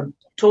 I know what I'm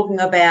talking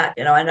about.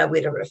 I know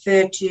where to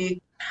refer to.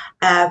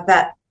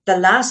 But the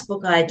last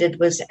book I did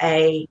was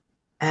a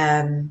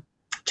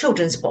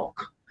children's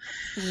book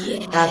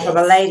from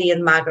a lady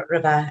in Margaret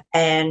River,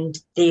 and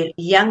the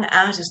young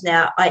artist.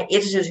 Now, I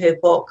edited her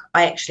book.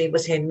 I actually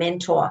was her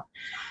mentor.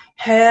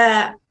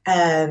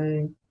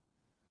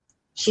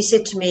 She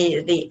said to me,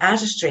 the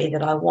artistry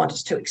that I want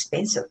is too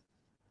expensive.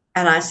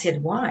 And I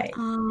said, why?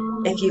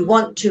 If you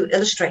want to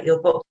illustrate your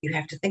book, you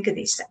have to think of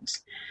these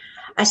things.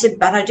 I said,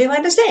 but I do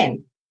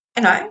understand.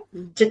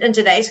 In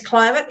today's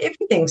climate,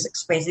 everything's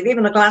expensive.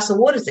 Even a glass of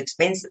water is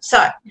expensive.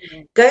 So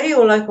go to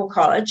your local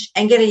college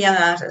and get a young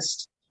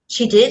artist.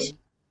 She did.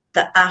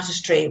 The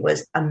artistry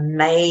was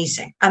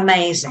amazing,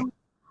 amazing.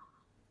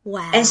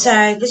 Wow. And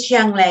so this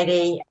young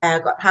lady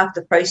got half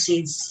the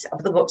proceeds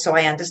of the book, so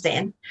I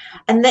understand.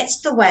 And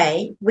that's the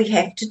way we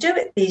have to do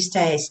it these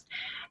days.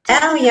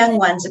 Our young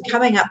ones are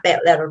coming up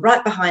that ladder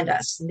right behind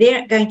us.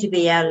 They're going to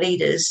be our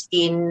leaders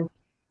in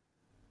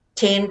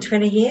 10,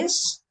 20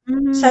 years.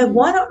 So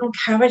why not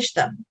encourage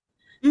them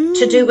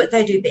to do what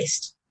they do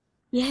best?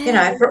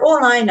 Yeah. For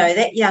all I know,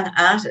 that young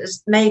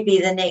artist may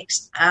be the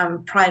next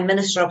Prime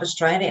Minister of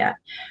Australia,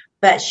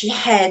 but she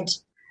had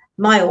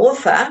my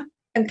author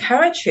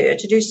encourage her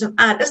to do some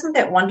art. Isn't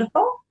that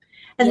wonderful?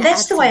 And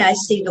that's absolutely the way I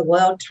see the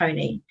world,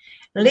 Toni.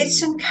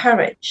 Let's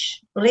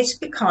encourage. Let's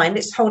be kind.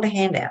 Let's hold a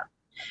hand out.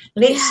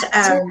 Let's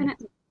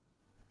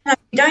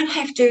we don't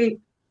have to.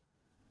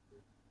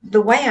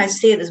 The way I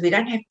see it is, we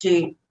don't have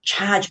to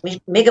charge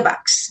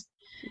megabucks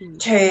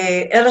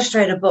to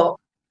illustrate a book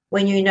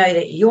when you know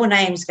that your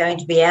name's going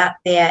to be out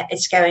there.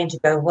 It's going to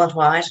go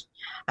worldwide.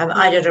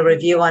 I did a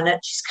review on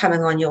it. She's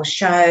coming on your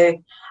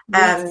show.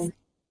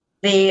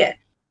 The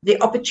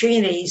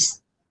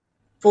opportunities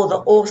for the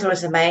author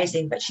is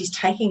amazing, but she's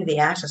taking the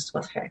artist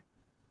with her.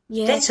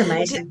 Yeah, that's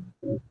amazing.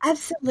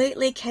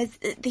 Absolutely, because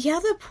the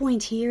other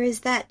point here is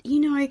that,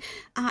 you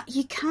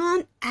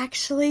can't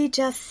actually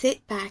just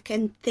sit back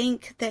and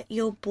think that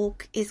your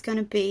book is going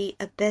to be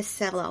a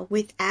bestseller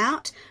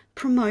without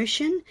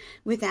promotion,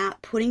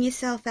 without putting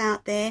yourself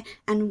out there,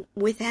 and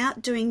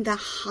without doing the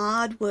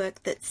hard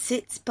work that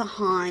sits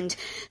behind.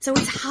 So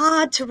it's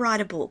hard to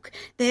write a book.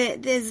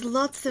 There's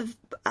lots of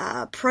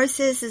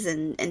processes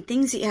and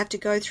things that you have to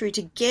go through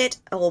to get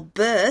or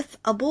birth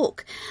a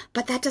book,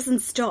 but that doesn't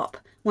stop.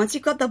 Once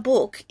you've got the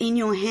book in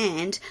your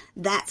hand,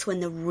 that's when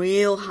the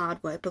real hard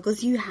work,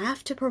 because you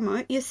have to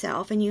promote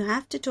yourself and you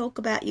have to talk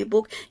about your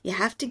book. You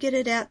have to get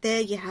it out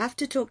there. You have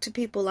to talk to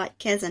people like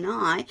Kez and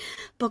I,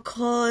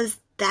 because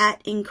that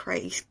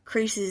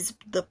increases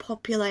the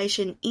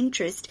population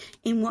interest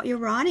in what you're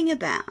writing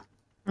about.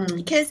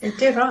 Because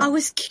I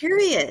was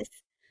curious,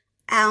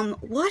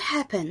 what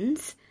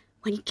happens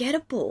when you get a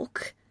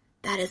book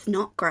that is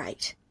not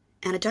great?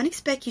 And I don't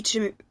expect you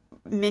to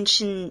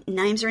mention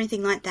names or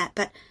anything like that,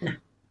 but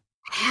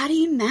how do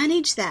you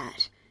manage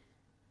that?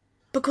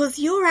 Because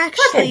you're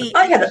actually...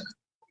 I've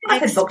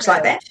had books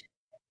like that.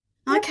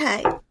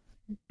 Okay.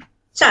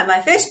 So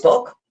my first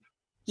book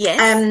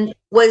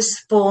was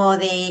for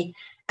and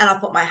I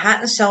put my heart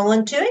and soul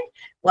into it.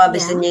 Well, I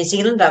was in New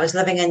Zealand. I was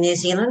living in New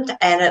Zealand,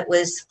 and it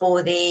was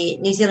for the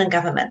New Zealand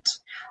government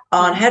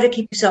on how to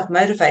keep yourself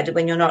motivated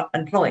when you're not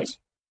employed.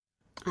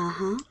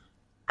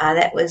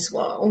 That was,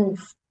 a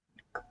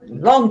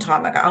long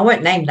time ago. I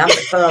won't name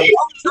numbers, but a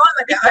long time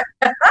ago.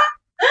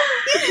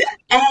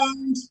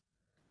 And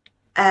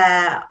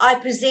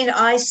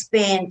I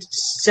spent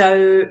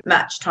so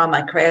much time.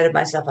 I created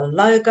myself a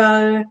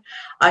logo.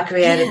 I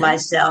created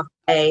myself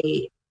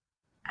a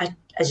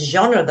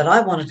genre that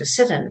I wanted to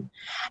sit in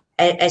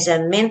as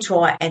a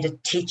mentor and a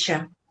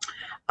teacher.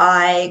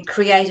 I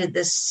created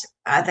this,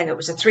 I think it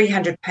was a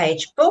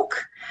 300-page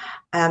book.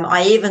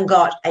 I even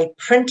got a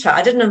printer.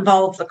 I didn't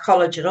involve the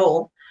college at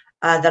all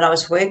that I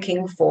was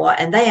working for,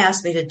 and they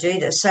asked me to do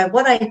this. So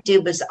what I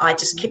did was I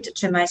just kept it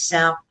to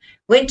myself,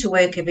 went to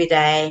work every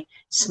day,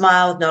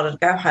 smiled, nodded,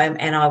 go home,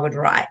 and I would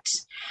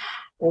write.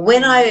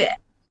 When I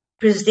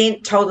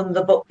told them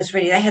the book was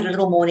ready, they had a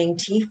little morning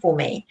tea for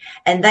me,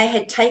 and they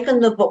had taken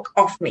the book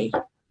off me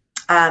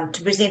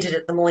to present it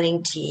at the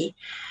morning tea,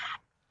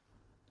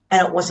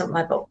 and it wasn't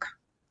my book.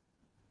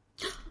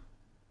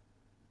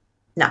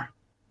 No.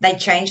 They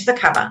changed the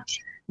cover.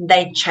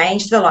 They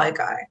changed the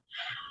logo.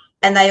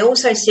 And they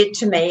also said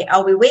to me,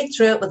 we went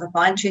through it with a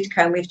fine-tooth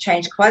comb. We've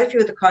changed quite a few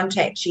of the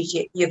contacts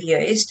you've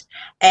used,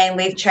 and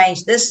we've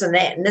changed this and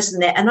that and this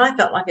and that. And I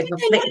felt like a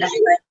complete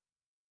nothing.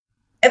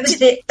 It was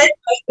they paid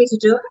me to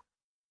do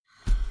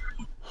it.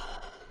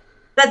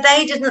 But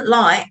they didn't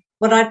like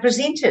what I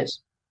presented.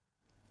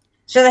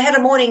 So they had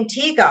a morning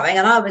tea going,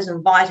 and I was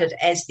invited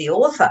as the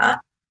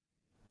author.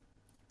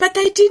 But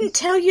they didn't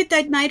tell you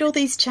they'd made all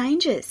these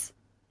changes.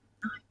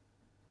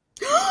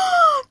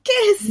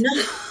 Guess. No.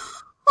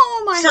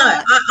 Oh, my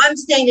God. So I'm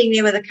standing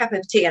there with a cup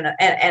of tea and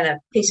a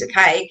piece of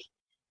cake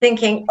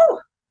thinking,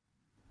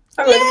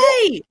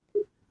 yay!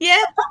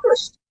 Yeah.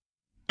 Published.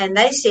 And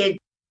they said,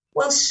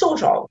 well,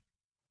 sort of.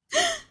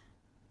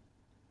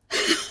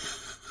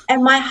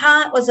 And my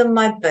heart was in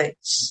my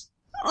boots.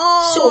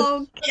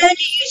 Oh. How do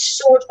you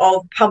sort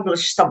of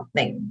publish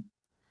something?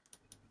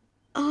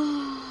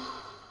 Oh.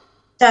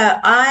 So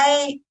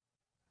I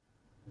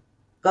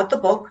got the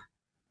book,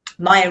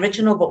 my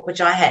original book,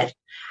 which I had,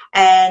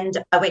 and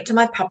I went to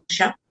my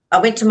publisher. I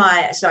went to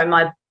my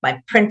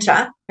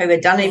printer who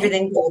had done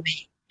everything for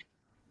me.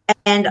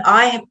 And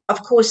I,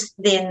 of course,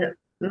 then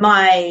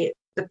the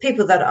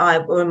people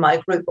that were in my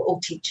group were all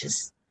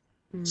teachers.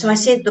 Mm. So I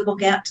sent the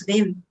book out to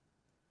them.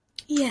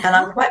 Yeah. And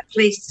I'm quite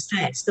pleased to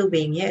say it's still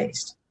being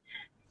used.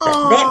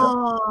 But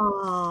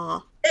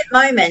that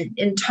moment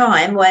in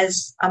time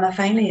was, I'm a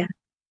failure.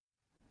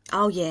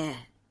 Oh, yeah.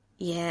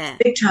 Yeah.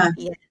 Big time.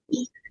 Yeah.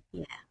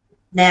 Yeah.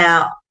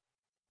 Now,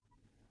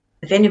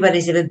 if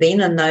anybody's ever been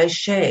in those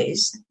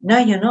shoes, no,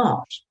 you're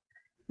not.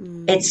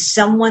 Mm. It's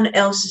someone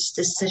else's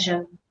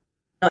decision,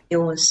 not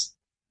yours.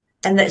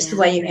 And that's the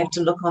way you have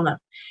to look on it.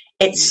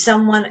 It's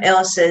someone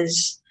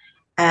else's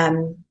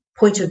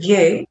point of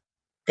view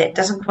that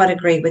doesn't quite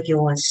agree with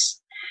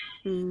yours.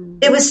 Mm.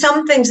 There were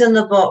some things in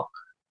the book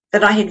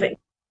that I had written,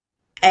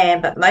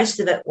 but most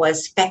of it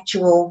was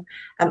factual.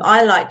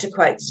 I like to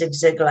quote Zig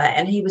Ziglar,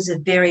 and he was a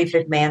very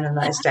big man in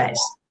those days.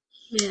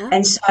 Yeah.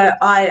 And so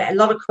a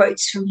lot of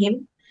quotes from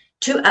him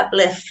to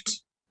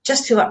uplift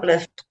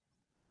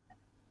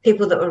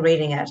people that were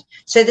reading it.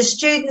 So the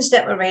students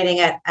that were reading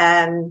it,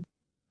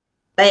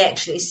 they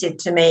actually said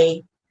to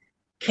me,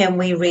 can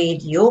we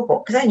read your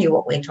book? Because they knew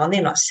what went on.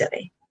 They're not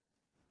silly.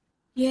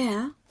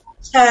 Yeah.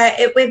 So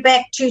it went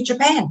back to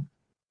Japan.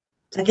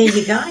 So there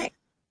you go.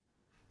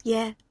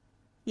 Yeah.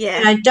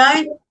 Yeah.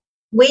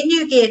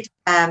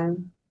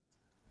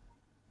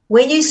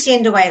 When you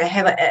send away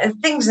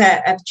things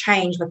have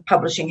changed with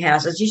publishing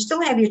houses. You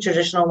still have your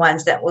traditional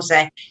ones that will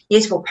say,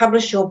 yes, we'll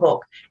publish your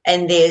book,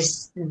 and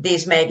there's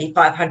maybe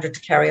 500 to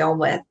carry on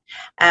with.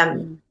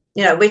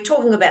 We're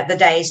talking about the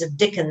days of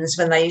Dickens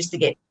when they used to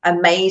get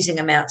amazing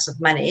amounts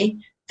of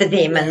money for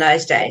them in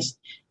those days.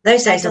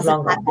 Those days are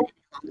long gone.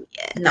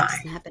 Yeah, no.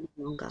 Doesn't happen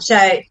longer.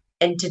 So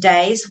in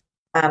today's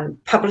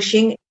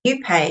publishing, you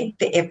pay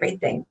for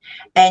everything,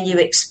 and you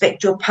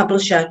expect your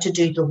publisher to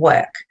do the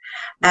work.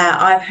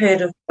 I've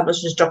heard of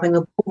publishers dropping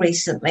the ball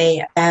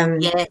recently,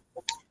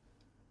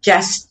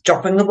 just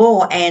dropping the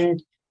ball,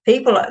 and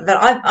people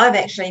that I've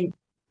actually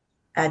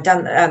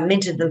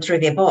mentored them through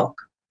their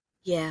book.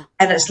 Yeah,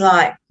 and it's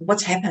like,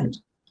 what's happened?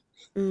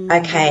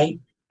 Mm. Okay,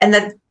 and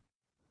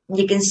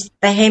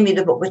they hand me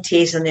the book with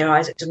tears in their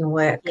eyes. It didn't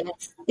work.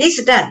 Yes,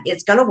 it done.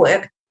 It's going to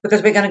work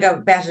because we're going to go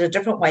about it a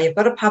different way. You've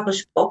got a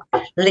published book.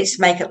 Let's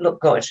make it look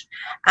good.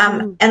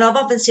 And I've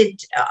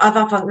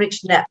often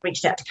reached out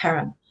to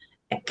Karen.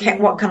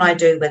 What can I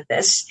do with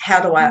this?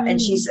 How do I?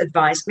 And she's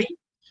advised me.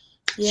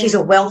 Yeah. She's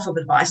a wealth of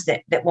advice.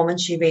 That woman,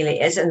 she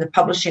really is in the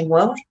publishing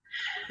world.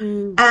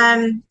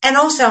 And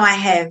also I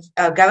have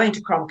going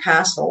to Crom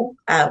Castle,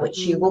 which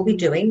you will be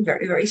doing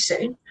very, very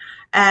soon.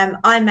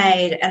 I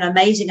made an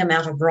amazing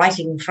amount of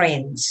writing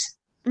friends,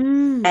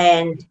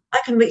 and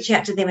I can reach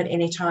out to them at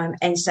any time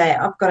and say,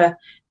 I've got a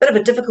bit of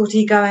a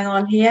difficulty going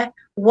on here.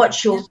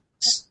 What's your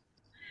thoughts?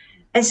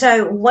 And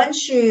so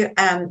once you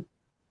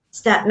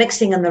start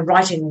mixing in the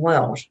writing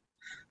world,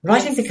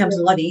 writing becomes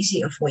a lot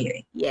easier for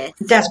you. Yes.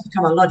 It does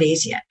become a lot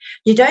easier.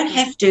 You don't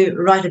have to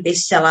write a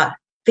bestseller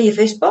for your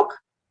first book.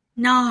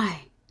 No.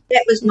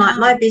 That was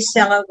my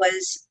bestseller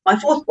was my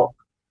fourth book.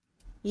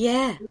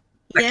 Yeah.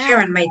 But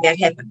Karen made that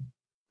happen.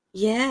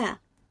 Yeah.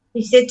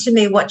 She said to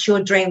me, what's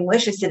your dream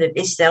wish? I said, a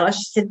bestseller.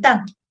 She said,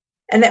 done.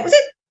 And that was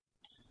it.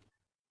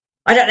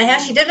 I don't know how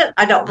she did it.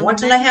 I don't want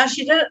to know how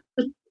she did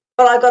it.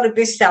 But I got a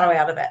bestseller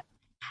out of it.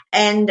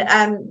 And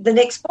the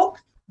next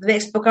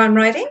book I'm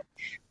writing,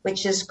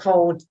 which is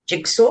called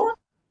Jigsaw.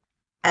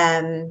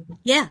 Another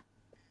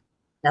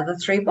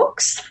 3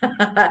 books.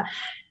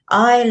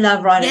 I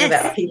love writing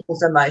about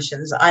people's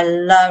emotions. I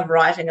love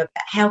writing about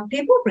how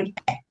people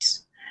react.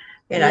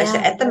 So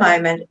at the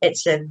moment,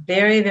 it's a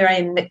very,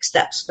 very mixed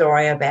up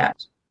story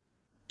about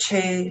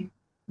 2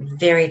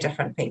 very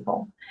different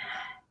people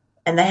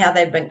and how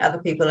they bring other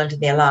people into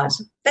their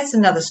lives. That's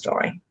another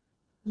story.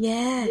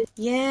 Yeah.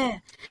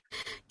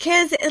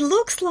 Because it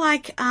looks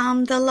like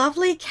the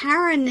lovely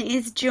Karen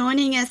is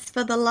joining us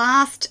for the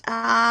last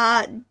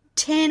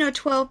 10 or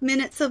 12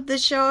 minutes of the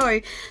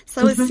show.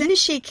 So as soon as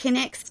she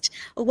connects,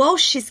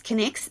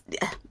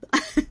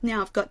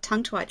 now I've got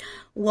tongue-tied.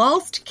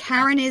 Whilst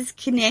Karen is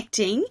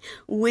connecting,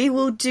 we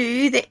will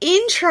do the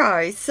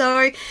intro.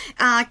 So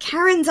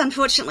Karen's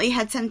unfortunately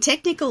had some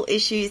technical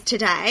issues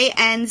today,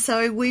 and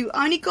so we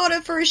only got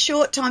her for a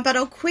short time, but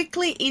I'll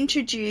quickly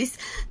introduce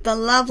the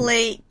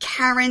lovely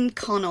Karen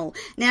Connell.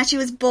 Now, she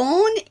was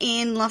born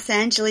in Los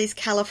Angeles,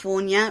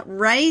 California,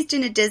 raised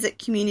in a desert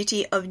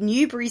community of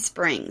Newberry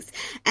Springs,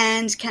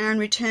 and Karen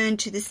returned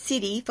to the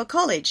city for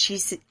college. She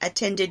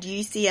attended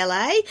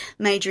UCLA,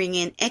 majoring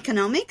in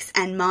economics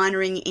and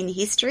minoring in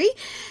history,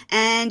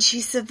 and she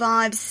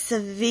survived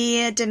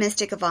severe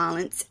domestic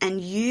violence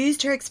and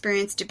used her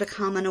experience to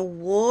become an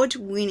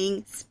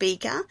award-winning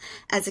speaker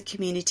as a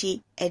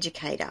community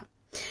educator.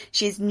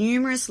 She has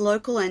numerous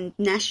local and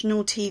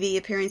national TV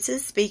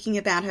appearances speaking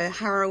about her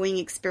harrowing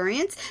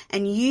experience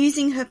and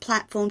using her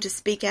platform to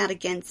speak out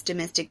against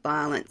domestic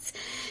violence.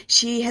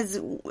 She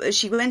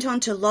went on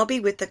to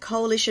lobby with the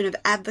Coalition of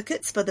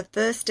Advocates for the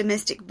first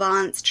domestic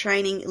violence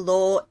training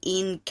law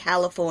in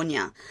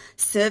California,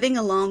 serving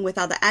along with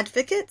other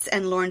advocates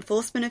and law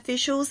enforcement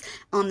officials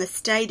on the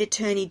state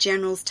attorney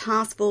general's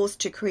task force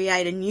to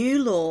create a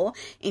new law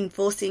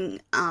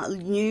enforcement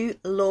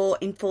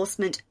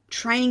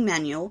training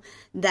manual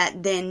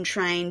that then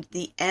trained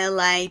the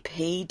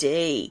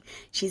L.A.P.D.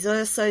 She's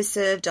also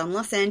served on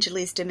Los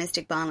Angeles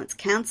Domestic Violence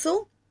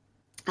Council.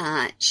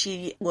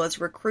 She was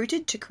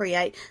recruited to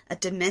create a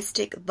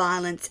domestic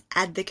violence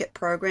advocate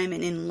program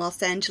in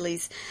Los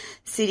Angeles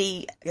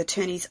City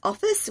Attorney's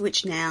Office,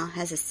 which now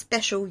has a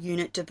special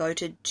unit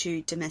devoted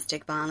to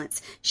domestic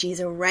violence. She is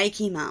a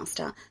Reiki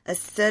Master, a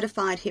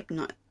Certified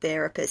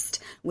Hypnotherapist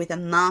with a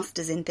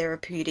Master's in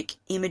Therapeutic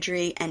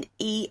Imagery, and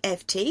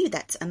EFT,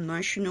 that's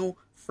Emotional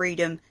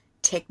Freedom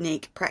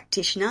Technique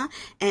practitioner,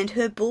 and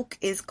her book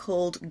is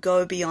called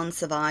Go Beyond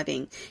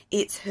Surviving.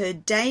 It's her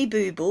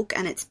debut book,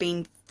 and it's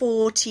been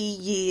 40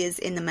 years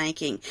in the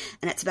making,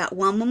 and it's about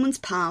one woman's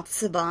path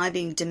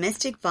surviving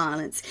domestic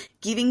violence,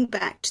 giving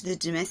back to the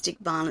domestic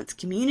violence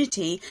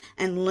community,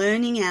 and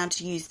learning how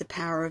to use the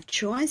power of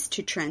choice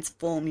to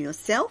transform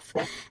yourself.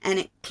 And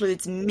it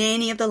includes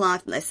many of the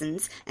life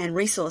lessons and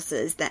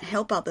resources that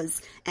help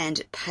others, and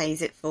it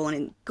pays it forward.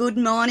 And good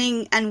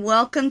morning and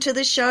welcome to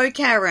the show,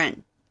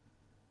 Karen.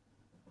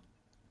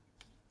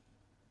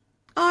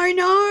 Oh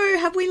no,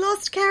 have we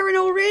lost Karen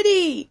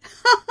already?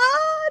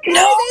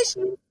 No.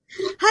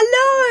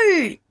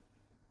 Hello.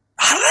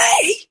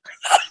 Hi.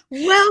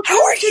 Welcome.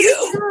 How are to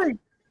you? The show.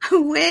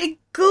 We're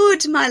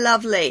good, my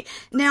lovely.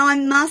 Now, I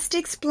must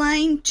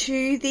explain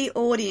to the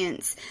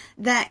audience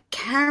that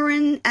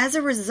Karen, as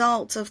a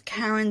result of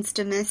Karen's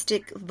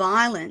domestic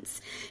violence,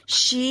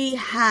 she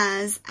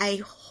has a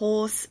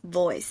hoarse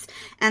voice.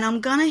 And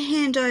I'm going to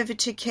hand over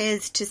to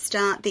Kez to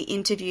start the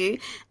interview,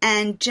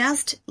 and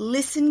just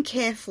listen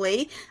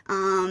carefully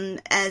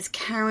as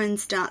Karen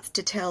starts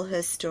to tell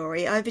her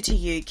story. Over to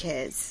you,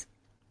 Kez.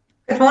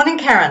 Good morning,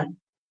 Karen.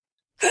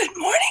 Good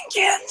morning,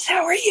 Jens.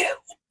 How are you?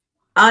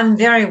 I'm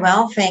very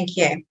well, thank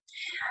you. When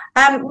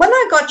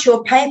I got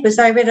your papers,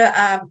 I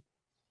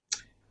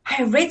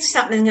read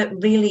something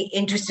that really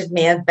interested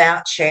me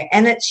about you,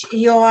 and it's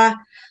your,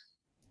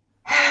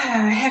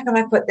 how can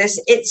I put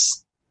this?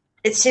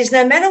 It says,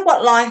 no matter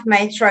what life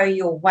may throw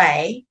your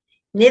way,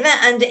 never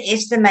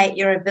underestimate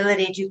your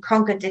ability to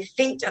conquer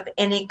defeat of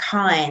any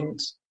kind.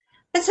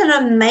 That's an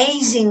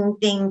amazing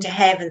thing to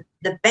have in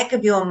the back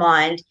of your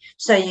mind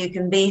so you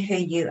can be who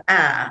you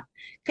are.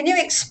 Can you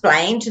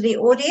explain to the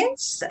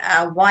audience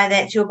why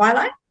that's your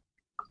byline?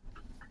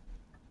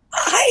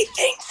 I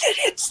think that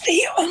it's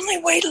the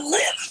only way to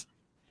live.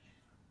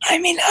 I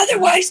mean,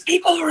 otherwise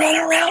people run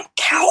around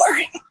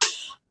cowering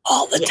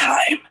all the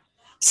time.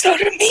 So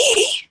to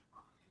me,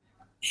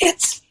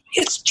 it's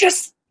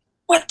just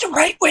what the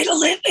right way to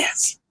live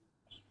is.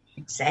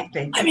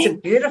 Exactly. It's a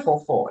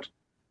beautiful thought.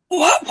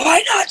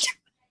 Why not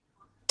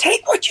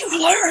take what you've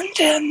learned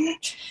and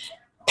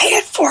pay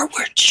it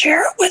forward,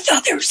 share it with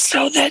others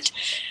so that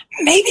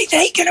maybe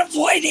they can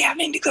avoid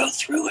having to go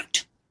through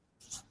it.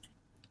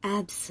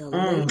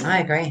 Absolutely. I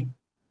agree.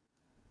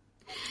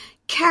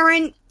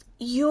 Karen,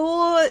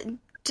 your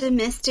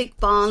domestic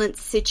violence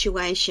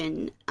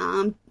situation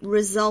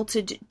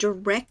resulted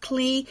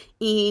directly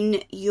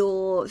in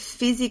your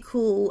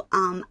physical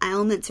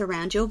ailments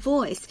around your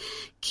voice.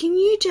 Can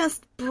you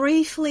just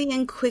briefly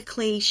and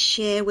quickly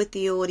share with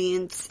the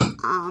audience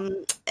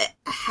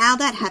how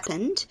that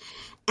happened,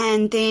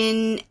 and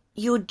then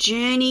your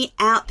journey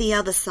out the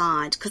other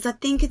side? Because I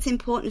think it's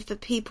important for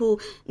people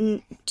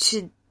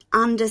to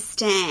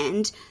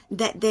understand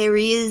that there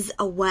is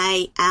a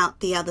way out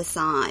the other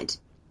side.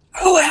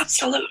 Oh,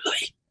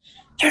 absolutely.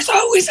 There's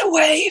always a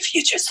way if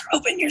you just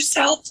open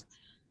yourself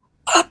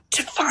up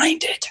to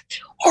find it,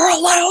 or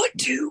allow it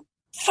to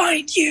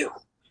find you,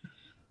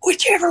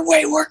 whichever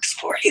way works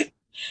for you.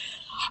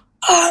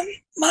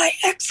 My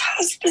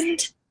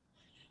ex-husband,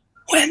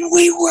 when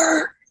we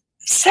were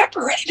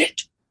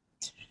separated,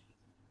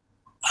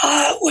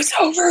 was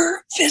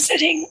over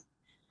visiting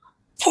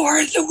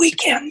for the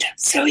weekend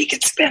so he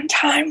could spend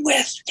time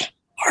with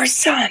our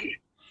son.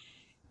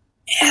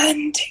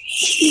 And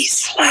he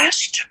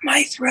slashed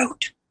my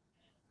throat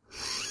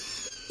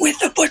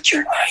with a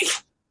butcher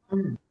knife.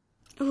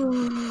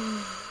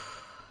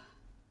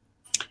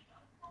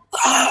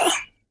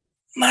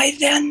 My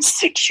then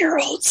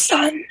 6-year-old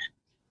son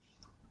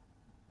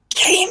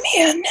came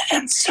in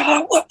and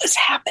saw what was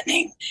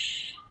happening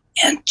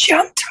and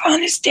jumped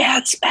on his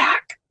dad's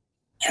back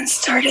and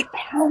started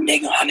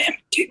pounding on him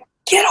to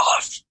get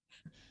off.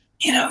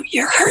 You know,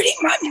 you're hurting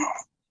my mom.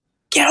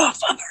 Get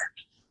off of her.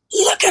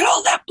 Look at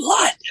all that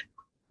blood.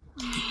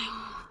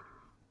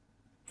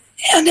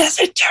 And as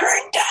it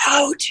turned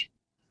out,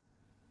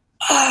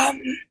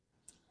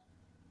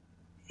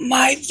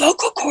 my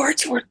vocal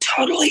cords were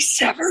totally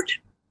severed.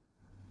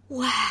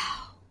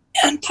 Wow.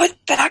 And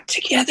put back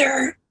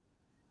together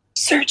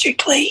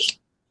surgically.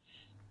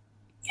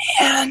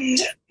 And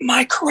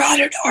my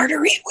carotid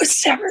artery was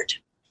severed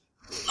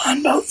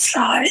on both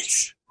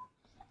sides.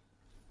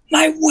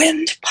 My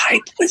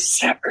windpipe was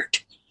severed.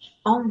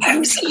 Oh, I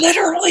was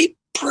literally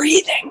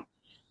breathing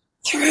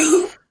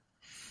through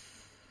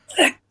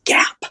the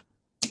gap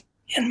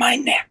in my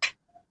neck.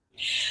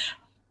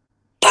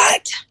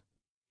 But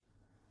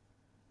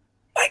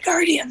my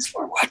guardians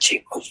were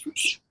watching over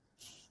me.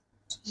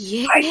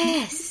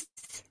 Yes.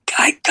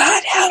 I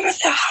got out of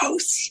the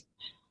house.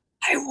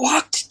 I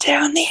walked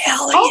down the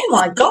alley. Oh,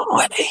 my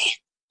God.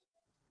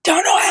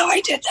 Don't know how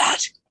I did that,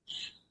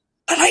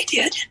 but I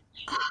did.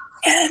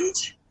 And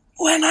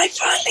when I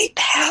finally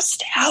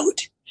passed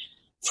out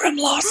from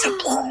loss of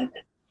blood,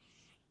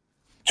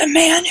 the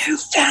man who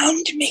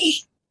found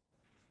me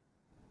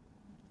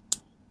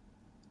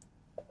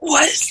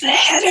was the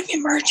head of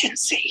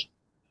emergency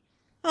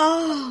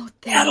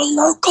at a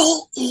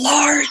local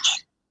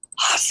large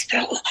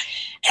hospital.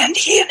 And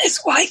he and his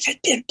wife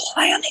had been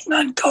planning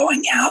on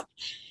going out.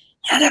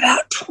 And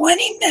about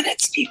 20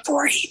 minutes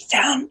before he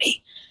found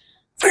me,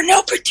 for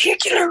no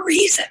particular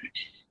reason,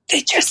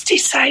 they just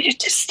decided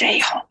to stay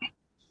home.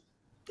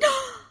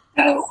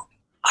 So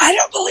I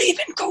don't believe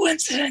in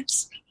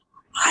coincidence.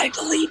 I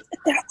believe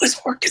that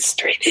was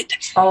orchestrated.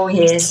 Oh,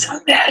 yes. So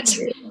that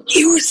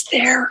he was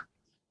there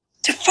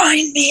to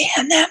find me,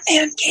 and that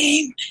man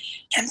came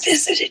and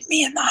visited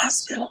me in the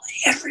hospital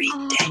every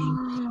day.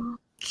 Oh,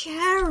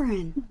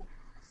 Karen.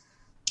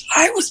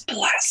 I was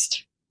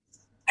blessed.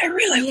 I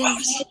really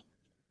was.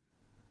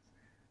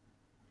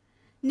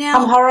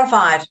 Now, I'm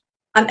horrified.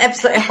 I'm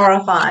absolutely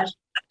horrified.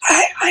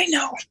 I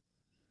know.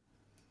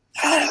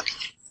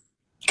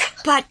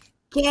 But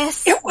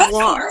guess it was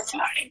what?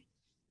 horrifying,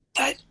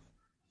 but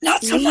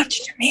not so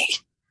much to me.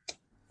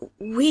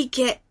 We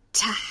get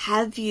to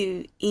have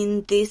you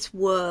in this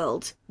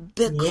world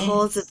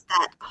because of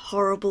that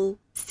horrible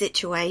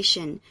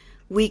situation.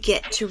 We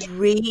get to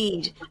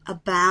read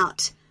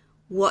about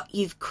what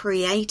you've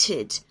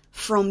created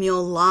from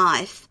your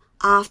life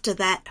after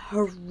that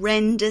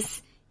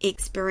horrendous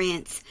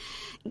experience.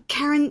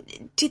 Karen,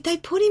 did they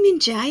put him in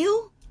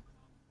jail?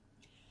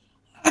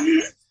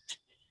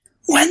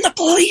 When the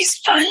police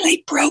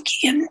finally broke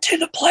into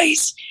the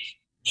place,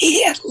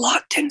 he had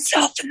locked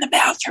himself in the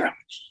bathroom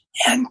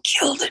and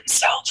killed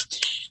himself.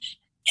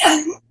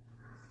 And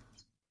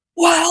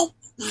while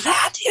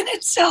that in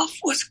itself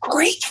was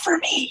great for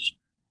me,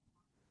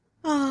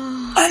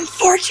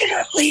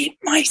 unfortunately,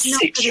 my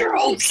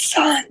 6-year-old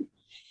son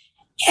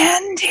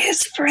and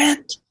his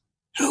friend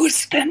who was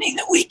spending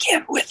the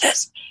weekend with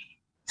us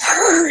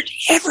heard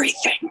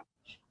everything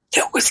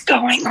that was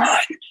going on.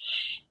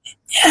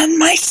 And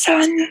my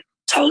son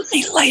told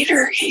me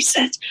later, he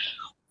said,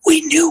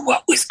 we knew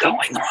what was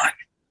going on.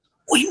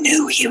 We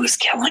knew he was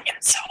killing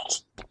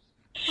himself.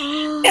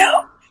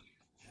 Now,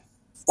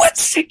 what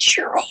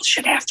 6-year-old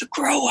should have to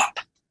grow up?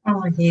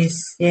 Oh,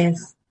 yes,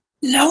 yes.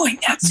 Knowing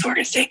that sort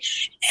of thing.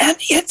 And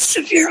it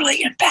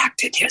severely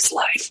impacted his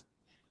life.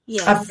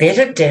 Yes. I bet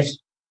it did.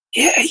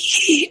 Yeah,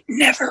 he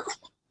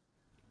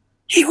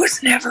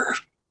was never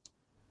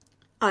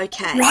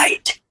okay.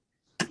 Right.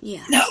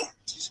 Yeah. No,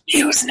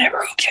 he was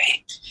never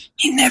okay.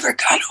 He never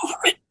got over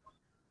it.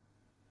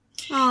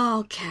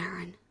 Oh,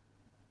 Karen.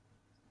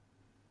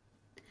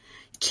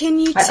 Can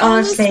you tell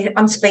honestly,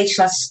 I'm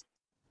speechless.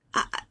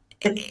 I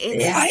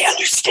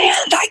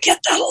understand. I get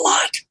that a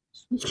lot.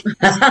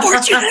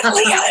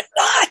 Fortunately, I'm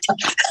not.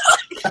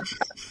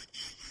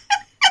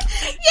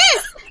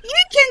 Yes,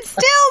 you can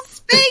still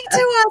speak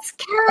to us,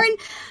 Karen.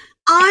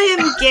 I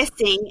am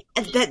guessing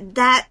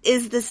that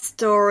is the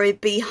story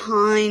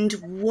behind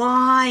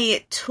why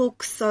it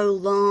took so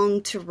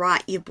long to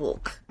write your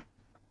book.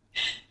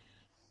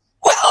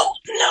 Well,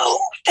 no,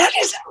 that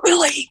isn't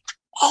really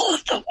all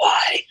of the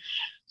why.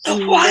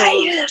 The why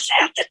is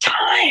at the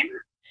time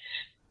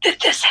that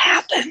this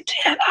happened,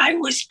 and I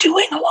was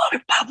doing a lot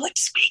of public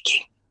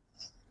speaking.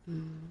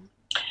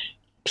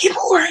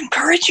 People were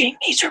encouraging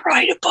me to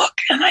write a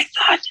book, and I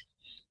thought,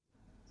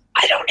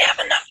 I don't have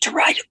enough to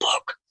write a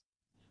book.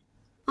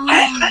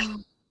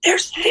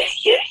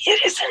 It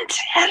isn't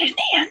at an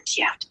end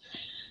yet.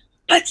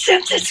 But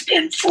since it's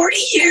been 40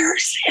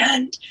 years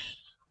and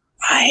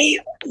I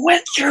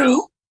went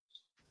through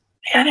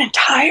an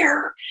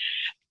entire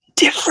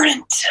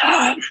different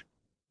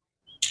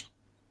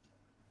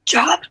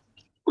job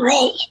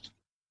role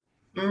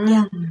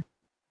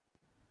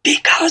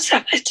because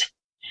of it,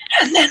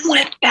 and then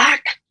went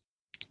back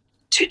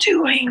to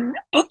doing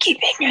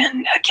bookkeeping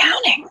and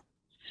accounting.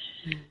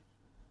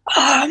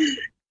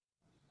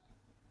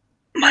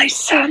 My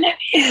son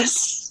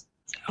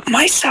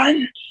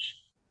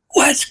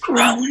was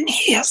grown.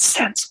 He has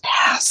since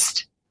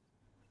passed.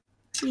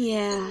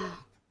 Yeah.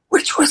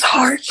 Which was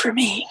hard for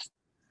me.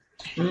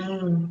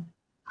 But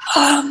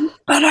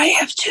I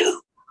have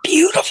 2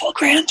 beautiful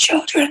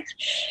grandchildren.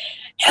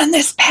 And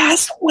this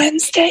past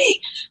Wednesday,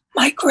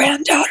 my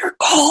granddaughter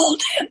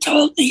called and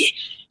told me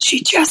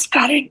she just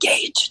got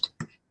engaged.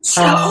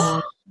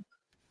 So,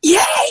 yay!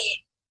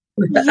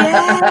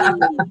 Yay!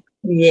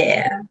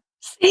 Yeah.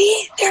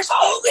 See, there's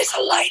always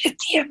a light at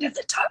the end of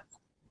the tunnel.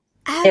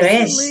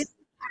 Absolutely.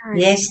 There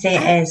is. Yes,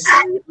 there is.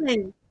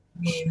 Absolutely.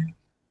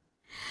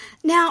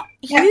 Now,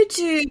 you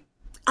do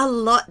a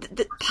lot.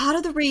 Part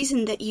of the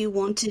reason that you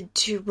wanted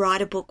to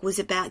write a book was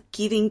about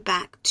giving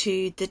back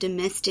to the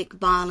domestic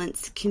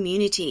violence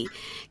community.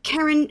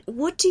 Karen,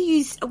 what are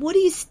you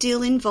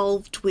still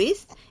involved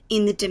with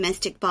in the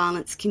domestic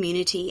violence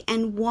community,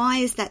 and why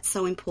is that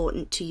so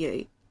important to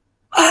you?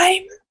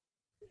 I'm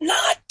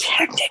not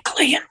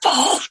technically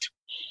involved.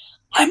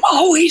 I'm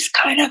always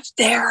kind of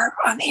there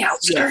on the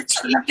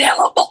outskirts and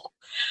available.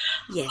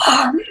 Yes.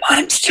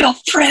 I'm still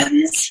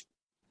friends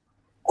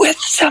with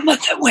some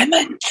of the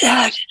women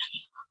that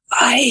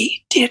I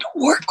did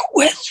work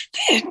with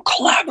in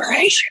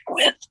collaboration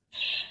with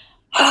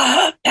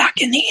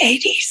back in the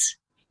 80s.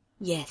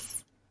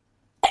 Yes.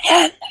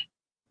 And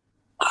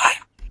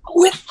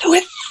with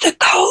the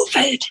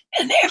COVID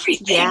and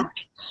everything,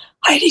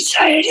 I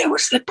decided it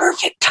was the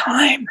perfect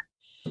time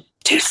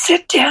to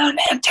sit down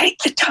and take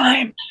the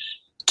time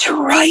to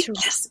write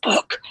this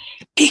book,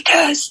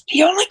 because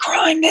the only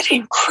crime that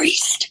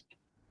increased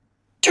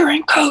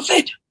during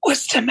COVID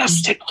was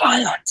domestic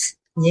violence.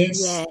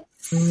 Yes.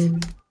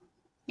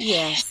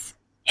 Yes.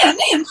 And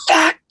in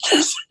fact,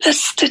 the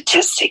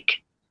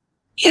statistic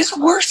is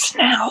worse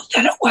now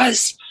than it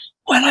was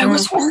when I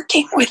was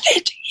working with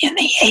it in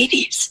the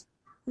 80s.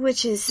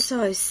 Which is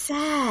so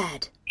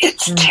sad.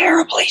 It's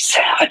terribly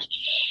sad.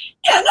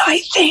 And I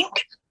think,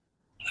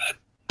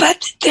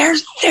 but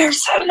there's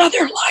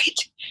another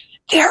light.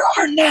 There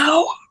are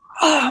now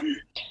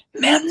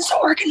men's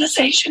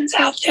organizations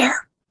out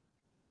there.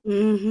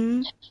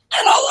 Mm-hmm.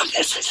 And all of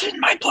this is in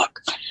my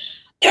book.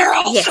 There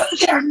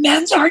are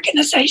men's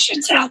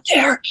organizations out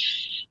there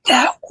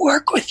that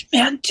work with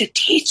men to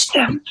teach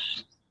them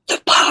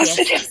the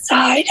positive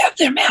side of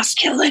their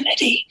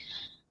masculinity,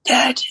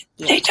 that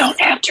they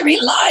don't have to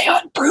rely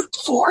on brute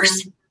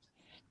force.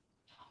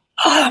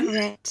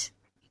 Right.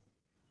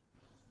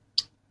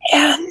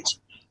 And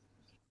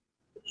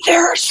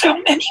there are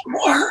so many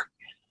more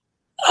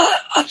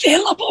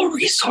available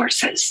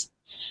resources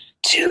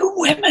to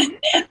women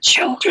and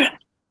children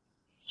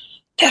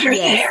that are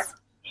there,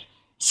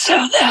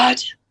 so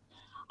that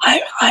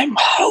I'm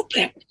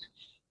hoping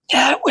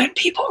that when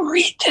people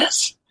read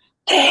this,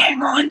 they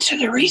hang on to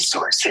the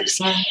resources.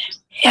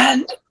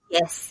 And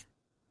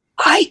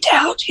I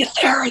doubt if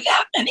there are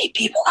that many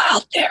people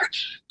out there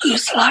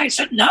whose lives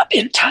have not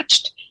been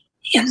touched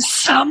in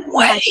some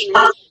way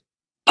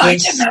by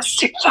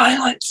domestic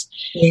violence.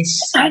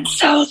 Yes. And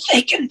so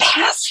they can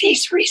pass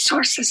these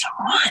resources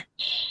on.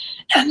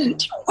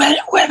 And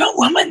when a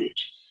woman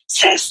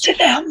says to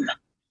them,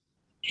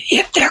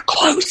 if they're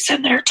close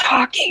and they're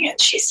talking, and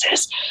she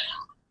says,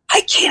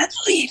 I can't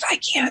leave, I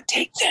can't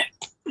take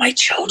my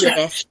children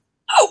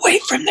away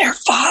from their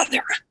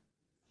father.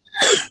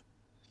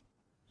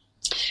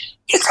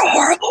 It's a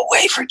horrible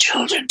way for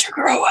children to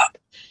grow up.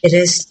 It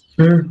is.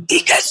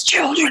 Because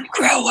children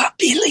grow up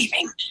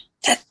believing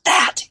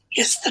that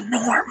is the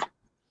norm.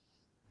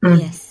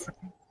 Yes.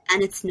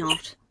 And it's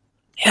not.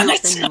 And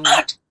it's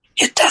not.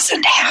 It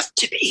doesn't have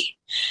to be.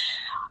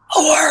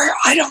 Or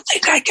I don't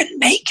think I can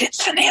make it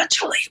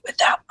financially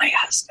without my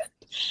husband.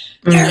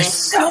 There are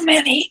so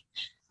many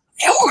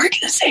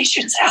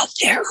organizations out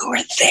there who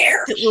are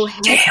there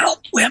to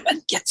help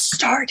women get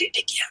started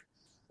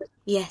again.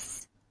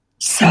 Yes.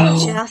 So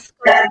just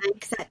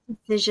make that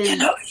decision. You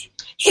know,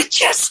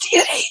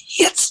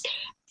 it's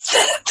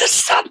the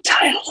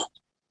subtitle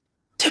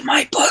to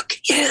my book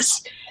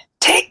is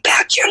Take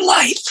Back Your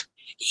Life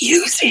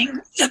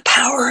Using the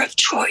Power of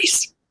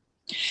Choice.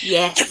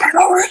 Yes. The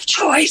power of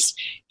choice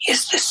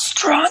is the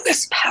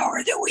strongest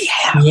power that we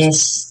have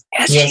as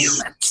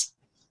humans.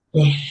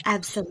 Yeah.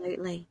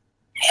 Absolutely.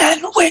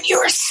 And when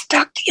you're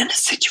stuck in a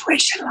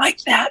situation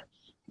like that,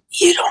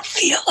 you don't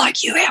feel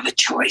like you have a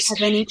choice.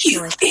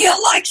 You feel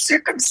like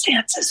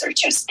circumstances are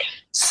just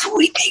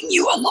sweeping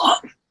you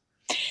along.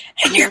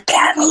 And you're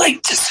battling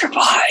to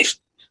survive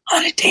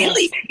on a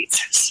daily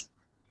basis.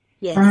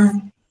 Yes.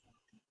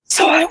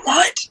 So I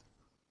want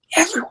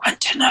everyone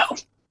to know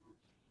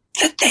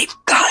that they've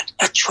got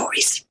a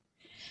choice.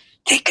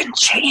 They can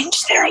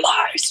change their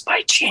lives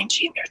by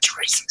changing their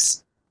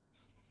choices.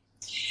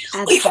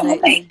 Absolutely. We've all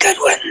made good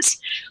ones.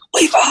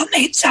 we've all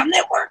made some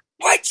that weren't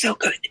quite so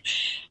good,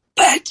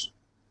 but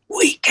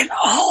we can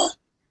all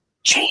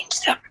change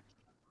them.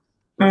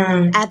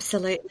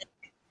 Absolutely.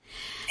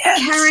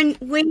 And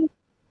Karen,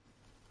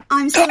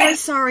 I'm so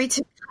sorry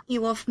to cut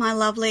you off, my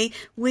lovely.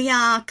 We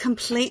are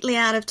completely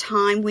out of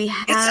time. We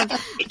have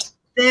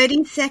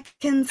 30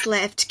 seconds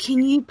left.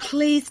 Can you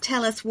please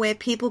tell us where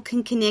people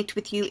can connect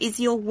with you? Is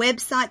your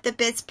website the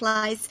best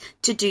place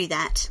to do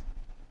that?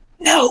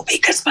 No,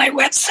 because my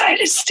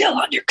website is still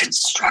under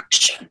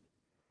construction.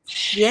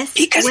 Yes.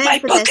 Because my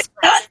book is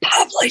not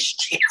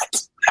published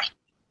yet.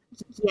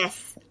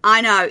 Yes,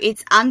 I know.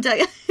 It's under...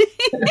 Everything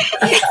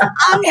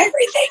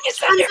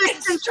is under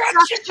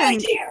construction, my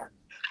dear.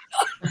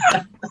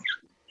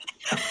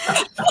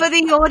 For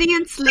the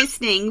audience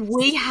listening,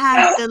 we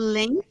have the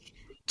link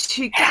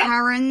to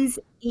Karen's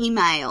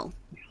email.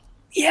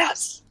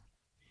 Yes.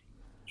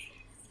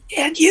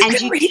 And you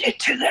can read it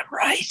to them,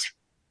 right?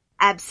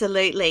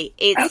 Absolutely.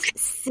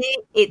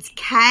 It's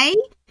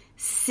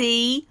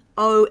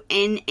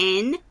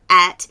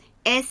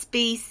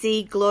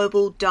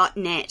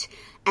KCONN@sbcglobal.net.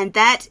 And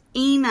that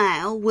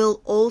email will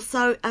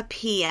also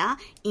appear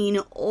in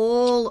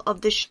all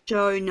of the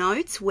show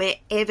notes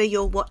wherever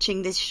you're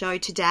watching this show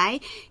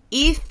today.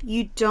 If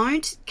you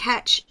don't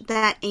catch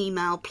that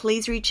email,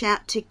 please reach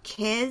out to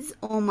Kez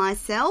or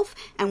myself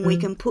and we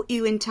can put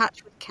you in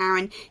touch with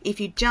Karen. If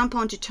you jump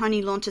onto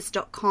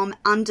ToniLontis.com,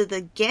 under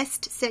the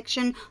guest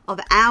section of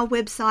our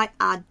website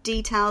are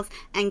details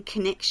and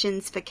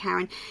connections for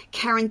Karen.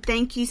 Karen,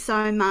 thank you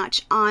so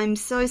much. I'm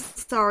so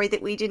sorry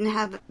that we didn't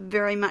have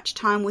very much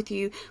time with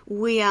you.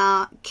 We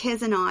are,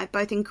 Kez and I,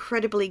 both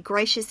incredibly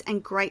gracious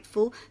and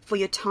grateful for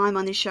your time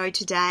on the show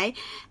today.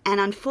 And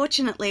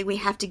unfortunately, we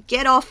have to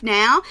get off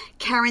now.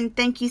 Karen,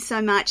 thank you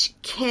so much.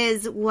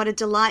 Kez, what a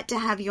delight to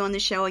have you on the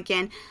show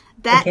again.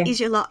 That is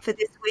your lot for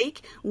this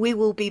week. We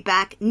will be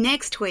back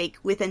next week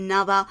with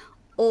another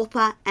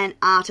Author and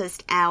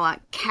Artist Hour.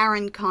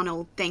 Karen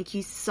Connell, thank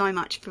you so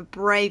much for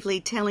bravely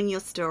telling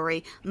your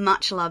story.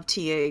 Much love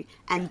to you.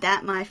 And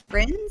that, my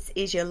friends,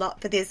 is your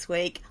lot for this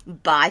week.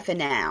 Bye for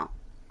now.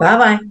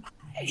 Bye-bye.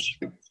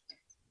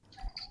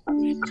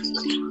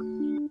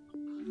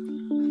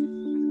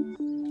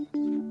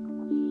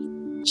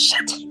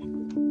 Shit.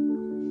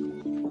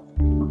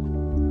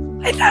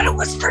 I thought it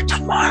was for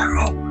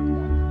tomorrow.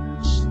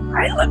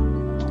 I look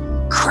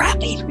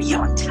crappy to be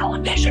on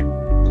television.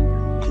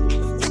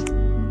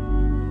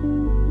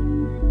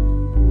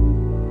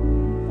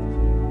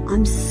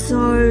 I'm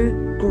so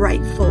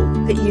grateful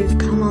that you've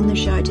come on the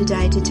show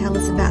today to tell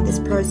us about this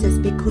process,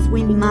 because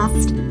we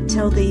must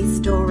tell these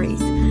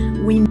stories.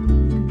 We